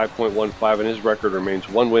drops to 5.15, and his record remains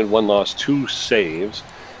 1 win, 1 loss, 2 saves.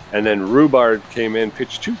 And then Rubard came in,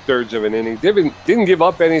 pitched 2/3 of an inning, didn't give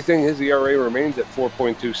up anything. His ERA remains at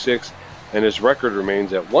 4.26, and his record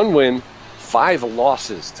remains at 1 win, 5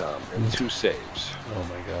 losses, Tom, and 2 saves. Oh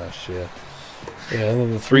my gosh, yeah. Yeah, and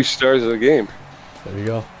then the 3 stars of the game. There you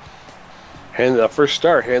go. And the first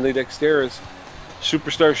star, Hanley Dexteris,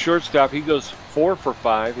 superstar shortstop. He goes 4 for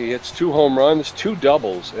 5. He hits 2 home runs, 2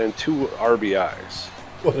 doubles, and 2 RBIs.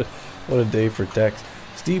 What a day for Dex.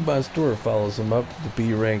 Steve Bonstore follows him up, the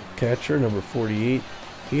B-ranked catcher, number 48.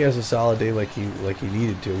 He has a solid day like he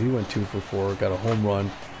needed to. He went 2 for 4, got a home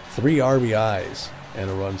run, 3 RBIs, and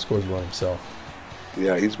a run, scores one himself.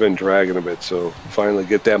 Yeah, he's been dragging a bit, so finally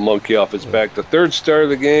get that monkey off his back. The third star of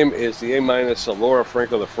the game is the A-, Laura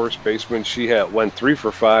Franco, the first baseman. She went 3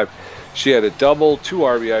 for 5. She had a double, 2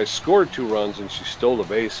 RBIs, scored 2 runs, and she stole the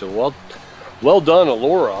base. So well done,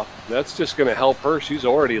 Alora. That's just going to help her. She's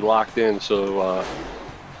already locked in. So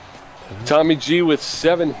Tommy G with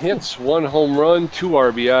 7 hits, 1 home run, 2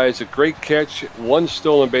 RBIs, a great catch, 1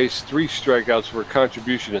 stolen base, 3 strikeouts for a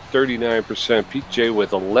contribution of 39%. Pete J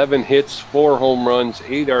with 11 hits, 4 home runs,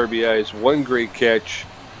 8 RBIs, 1 great catch,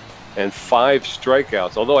 and 5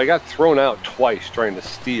 strikeouts. Although I got thrown out twice trying to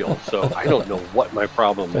steal, so I don't know what my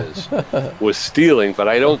problem is with stealing, but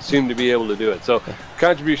I don't seem to be able to do it. So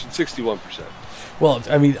contribution 61%. Well,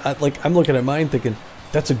 I mean, I'm looking at mine thinking,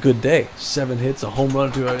 that's a good day. 7 hits, a home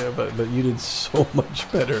run, 2, but you did so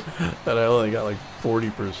much better that I only got like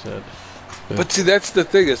 40%. But see, that's the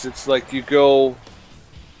thing it's like you go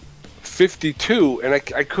 52, and I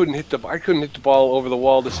couldn't hit the ball over the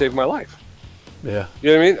wall to save my life. Yeah.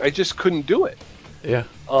 You know what I mean? I just couldn't do it. Yeah.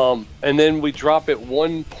 And then we drop at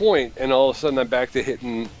 1 point, and all of a sudden I'm back to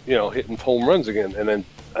hitting home runs again, and then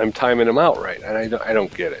I'm timing them out right, and I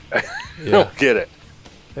don't get it. I don't get it.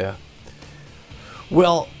 Yeah.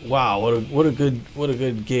 Well, wow, what a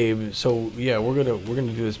good game. So yeah, we're gonna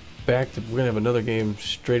do this we're gonna have another game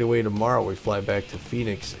straight away tomorrow. We fly back to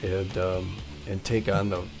Phoenix and take on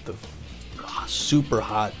the super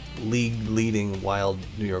hot league leading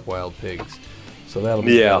New York Wild Pigs. So that'll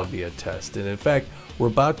be a test. And in fact, we're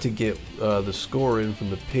about to get the score in from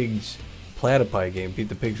the Pigs Platypi game.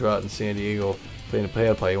 The Pigs were out in San Diego playing the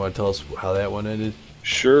Platypi. You want to tell us how that one ended?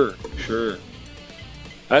 Sure.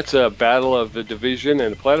 That's a battle of the division,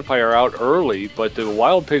 and the Platypi are out early, but the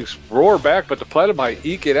Wild Pigs roar back, but the Platypi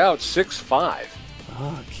eke it out 6-5.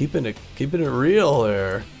 Keeping it real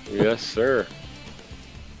there. Yes, sir.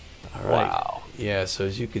 All right. Wow. Yeah, so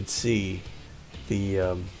as you can see,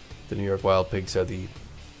 the New York Wild Pigs are they're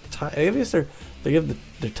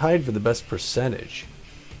tied for the best percentage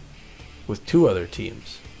with 2 other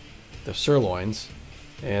teams, the Sirloins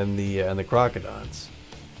and the Crocodons.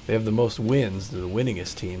 They have the most wins. They're the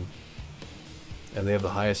winningest team, and they have the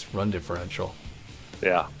highest run differential.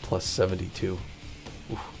 Yeah, plus 72.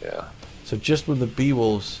 Oof. Yeah. So just when the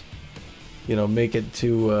Beewolves, make it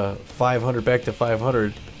to 500, back to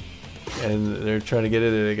 500, and they're trying to get it,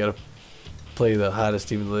 they got to play the hottest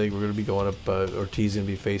team in the league. We're going to be going up. Ortiz going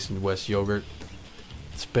to be facing West Yogurt.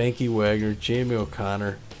 Spanky Wagner, Jamie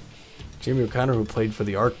O'Connor, who played for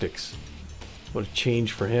the Arctics. What a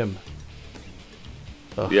change for him.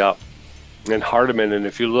 Yeah, and Hardiman, and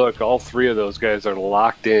if you look, all 3 of those guys are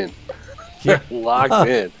locked in. Yeah. Locked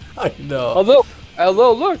in. I know.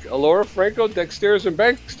 Although look, Alora, Franco, Dexteris, and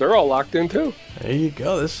Banks, they're all locked in too. There you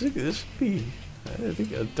go. This would be. I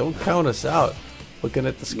think don't count us out. Looking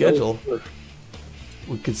at the schedule,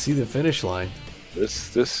 we could see the finish line.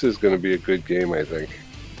 This is going to be a good game, I think.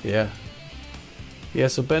 Yeah. Yeah.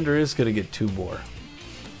 So Bender is going to get 2 more.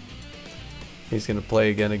 He's going to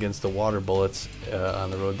play again against the Water Bullets on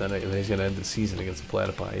the road. Then he's going to end the season against the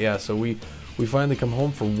Platypi. Yeah, so we finally come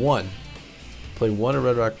home for 1. Play 1 at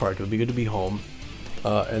Red Rock Park. It'll be good to be home.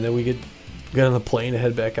 And then we get on the plane and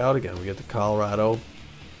head back out again. We get to Colorado,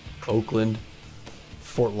 Oakland,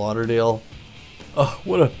 Fort Lauderdale. Oh,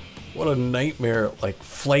 what a nightmare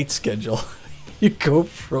flight schedule. You go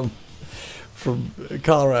from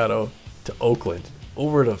Colorado to Oakland,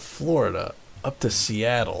 over to Florida, up to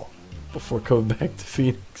Seattle, before coming back to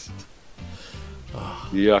Phoenix. Oh.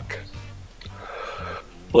 Yuck.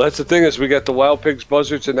 Well, that's the thing is we got the Wild Pigs,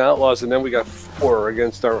 Buzzards, and Outlaws, and then we got 4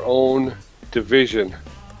 against our own division.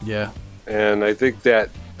 Yeah. And I think that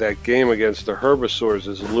game against the Herbivores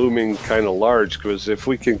is looming kind of large, because if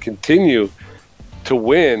we can continue to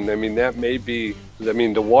win, I mean, that may be I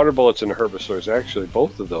mean, the water bullets and the herbisaurs, actually,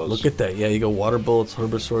 both of those. Look at that. Yeah, you go water bullets,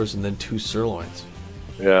 herbisaurs, and then 2 sirloins.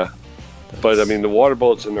 Yeah. But, I mean, the water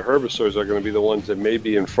bullets and the herbisaurs are going to be the ones that may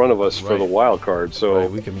be in front of us for the wild card. So right.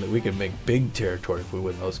 we can make big territory if we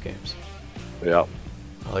win those games. Yeah.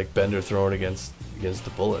 I like Bender throwing against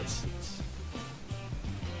the bullets.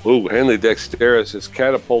 Ooh, Henley Dexteris has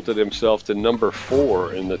catapulted himself to number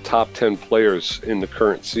 4 in the top 10 players in the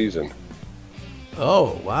current season.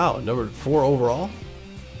 Oh, wow. Number 4 overall?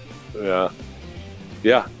 Yeah.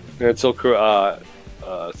 Yeah. And so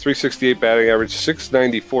 368 batting average,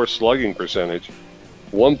 694 slugging percentage,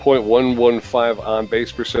 1.115 on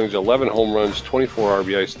base percentage, 11 home runs, 24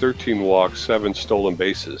 RBIs, 13 walks, 7 stolen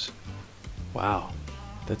bases. Wow.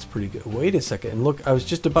 That's pretty good. Wait a second. And look, I was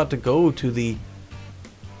just about to go to the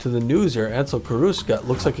news here. Ansel Cruz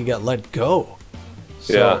looks like he got let go.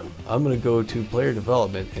 So yeah. I'm going to go to player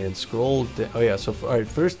development and scroll down. Oh, yeah. So, all right,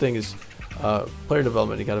 first thing is player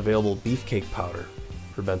development. He got available beefcake powder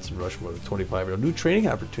for Benson Rushmore, the 25-year-old. New training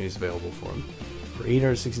opportunities available for him for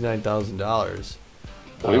 $869,000.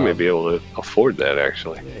 We may be able to afford that,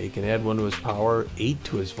 actually. Yeah, he can add 1 to his power, 8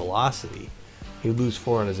 to his velocity. He would lose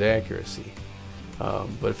 4 on his accuracy.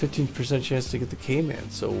 But a 15% chance to get the K-Man.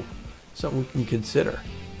 So something we can consider.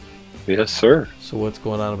 Yes, sir. So what's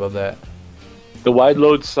going on about that? The wide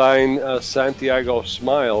load sign Santiago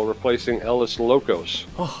Smile replacing Ellis Locos.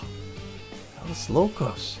 Oh, Ellis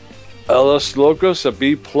Locos. Ellis Locos, a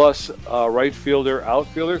B-plus right fielder,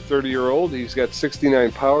 outfielder, 30-year-old. He's got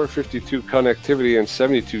 69 power, 52 connectivity, and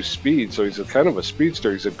 72 speed. So he's a kind of a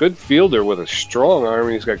speedster. He's a good fielder with a strong arm,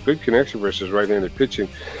 and he's got good connection versus right-handed pitching.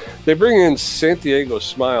 They bring in Santiago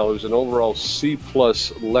Smile, who's an overall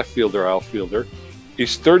C-plus left fielder, outfielder.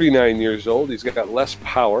 He's 39 years old. He's got less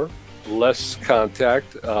power, less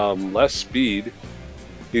contact, less speed.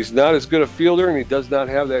 He's not as good a fielder, and he does not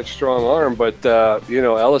have that strong arm. But,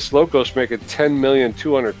 Ellis Locos making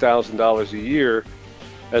 $10,200,000 a year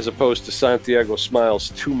as opposed to Santiago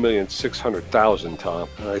Smile's $2,600,000, Tom.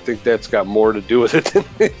 And I think that's got more to do with it than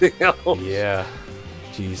anything else. Yeah.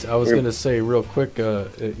 Jeez. I was going to say real quick,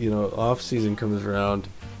 off-season comes around.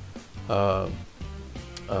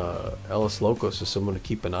 Ellis Locos is someone to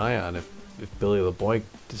keep an eye on if Billy LeBoink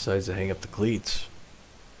decides to hang up the cleats.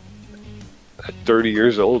 At 30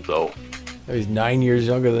 years old, though. He's 9 years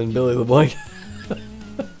younger than Billy LeBlanc.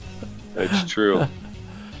 That's true.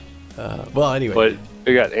 Well, anyway. But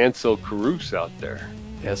we got Ansel Cruz out there.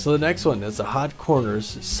 Yeah, so the next one is the Hot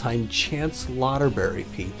Corners signed Chance Lauderberry,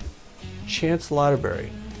 Pete. Chance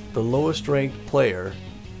Lauderberry, the lowest ranked player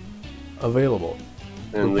available.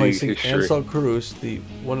 In replacing Ansel Cruz,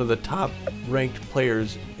 one of the top ranked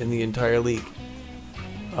players in the entire league.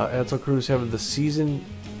 Ansel Cruz having the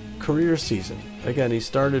career season. Again, he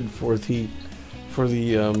started for the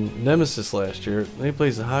Nemesis last year. Then he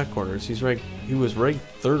plays the Hot Corners. He was ranked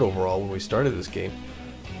 3rd overall when we started this game.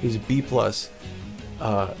 He's a B+.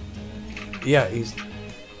 Yeah, he's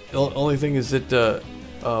the only thing is that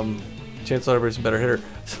Chance Lauderberry's a better hitter.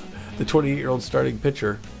 The 28-year-old starting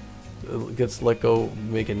pitcher gets let go,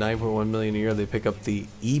 making $9.1 million a year. They pick up the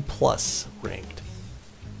E+ ranked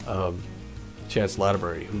Chance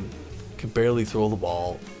Lauderberry, who can barely throw the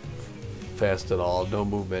ball fast at all, no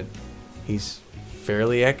movement. He's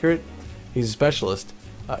fairly accurate. He's a specialist.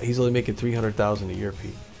 He's only making $300,000 a year,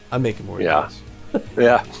 Pete. I'm making more. Yeah,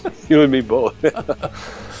 yeah, you and me both.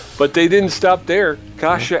 But they didn't stop there.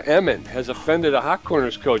 Kasha Emmon has offended a Hot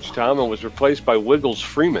Corners coach, Tom, and was replaced by Wiggles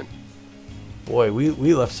Freeman. Boy,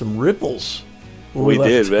 we left some ripples. We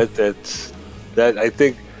did. That I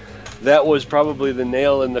think that was probably the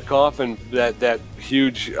nail in the coffin. That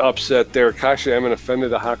huge upset there. Kasha Emmon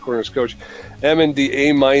offended the Hot Corners coach. Emmon, the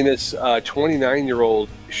A-, 29-year-old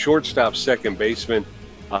shortstop, second baseman.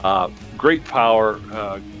 Great power,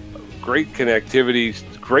 great connectivity,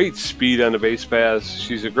 great speed on the base paths.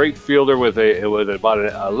 She's a great fielder with about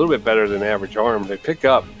a little bit better than average arm. They pick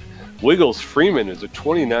up Wiggles Freeman is a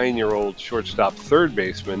 29-year-old shortstop, third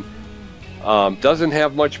baseman. Doesn't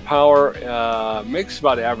have much power, makes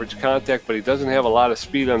about average contact, but he doesn't have a lot of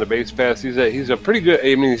speed on the base pass. He's a pretty good.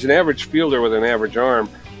 I mean, he's an average fielder with an average arm.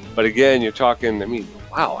 But again, you're talking. I mean,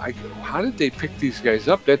 wow! How did they pick these guys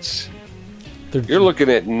up? You're looking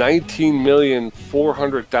at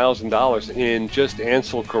 $19,400,000 in just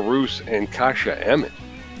Ansel Cruz and Kasha Emmon.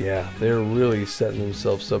 Yeah, they're really setting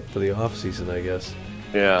themselves up for the offseason, I guess.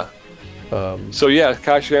 Yeah. So yeah,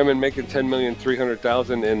 Kasha Emmon making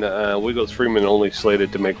 $10,300,000, and Wiggles Freeman only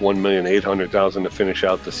slated to make $1,800,000 to finish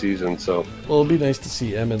out the season. So well, it'll be nice to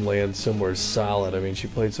see Emmon land somewhere solid. I mean, she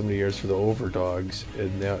played so many years for the Overdogs,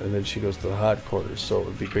 and then she goes to the Hot Corners. So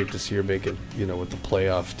it'd be great to see her make it, with the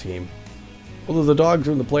playoff team. Although the Dogs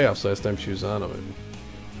were in the playoffs last time she was on them.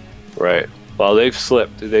 Right. Well, they've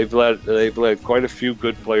slipped. They've let quite a few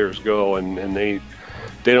good players go, and they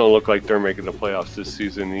don't look like they're making the playoffs this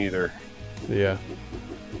season either. Yeah.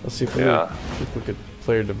 Let's see if we look at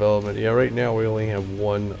player development. Yeah, right now we only have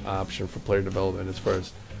one option for player development as far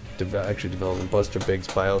as actually developing. Buster Biggs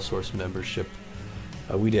Biosource membership.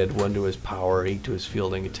 We'd add 1 to his power, 8 to his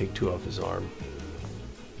fielding, and take 2 off his arm.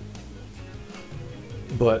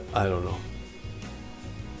 But I don't know.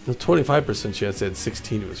 The 25% chance to add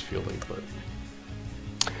 16 to his fielding, but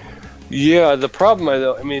yeah, the problem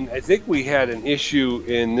I think we had an issue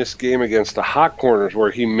in this game against the Hot Corners where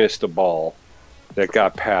he missed a ball that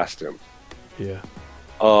got past him. Yeah.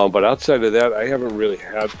 But outside of that, I haven't really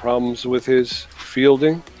had problems with his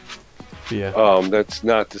fielding. Yeah. That's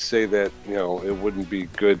not to say that it wouldn't be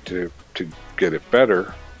good to get it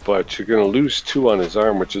better, but you're going to lose 2 on his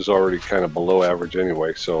arm, which is already kind of below average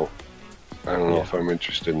anyway. So I don't know if I'm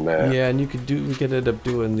interested in that. Yeah, and we could end up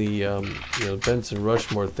doing the Benson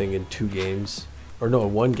Rushmore thing in 2 games, or no,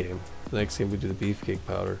 in 1 game. The next game we do the beefcake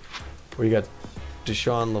powder, where you got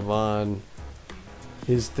Deshaun Levon,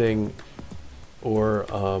 his thing, or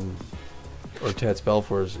Tats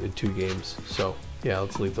Belfour's in 2 games. So yeah,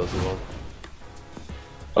 let's leave those alone.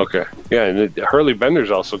 Okay. Yeah, and Hurley Bender's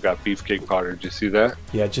also got beefcake powder. Did you see that?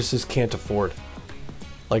 Yeah, it just says can't afford.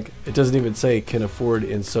 Like, it doesn't even say can afford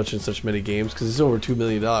in such and such many games because it's over $2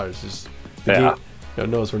 million. Game,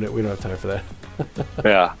 knows we don't have time for that.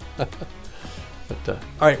 Yeah. But all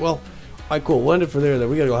right, well, all right, cool. We'll end it for there. Then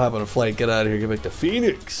we gotta go hop on a flight, get out of here, get back to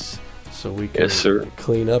Phoenix, so we can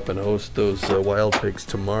clean up and host those Wild Pigs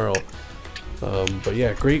tomorrow. But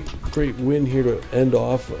yeah, great win here to end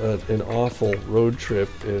off an awful road trip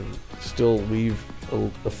and still leave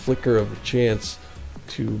a flicker of a chance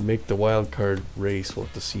to make the wild card race. We'll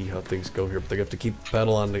have to see how things go here, but they have to keep the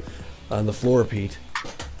pedal on the floor, Pete.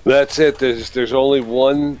 That's it. There's only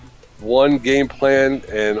one game plan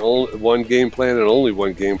and only one game plan,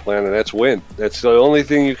 and that's win. That's the only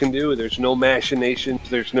thing you can do. There's no machinations.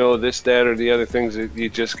 There's no this, that, or the other things. You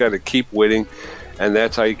just got to keep winning, and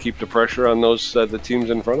that's how you keep the pressure on those the teams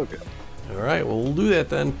in front of you. All right, well, we'll do that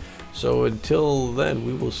then. So until then,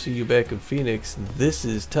 we will see you back in Phoenix. This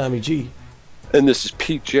is Tommy G. And this is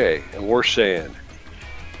Pete J, and we're saying,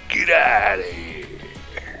 get out of here.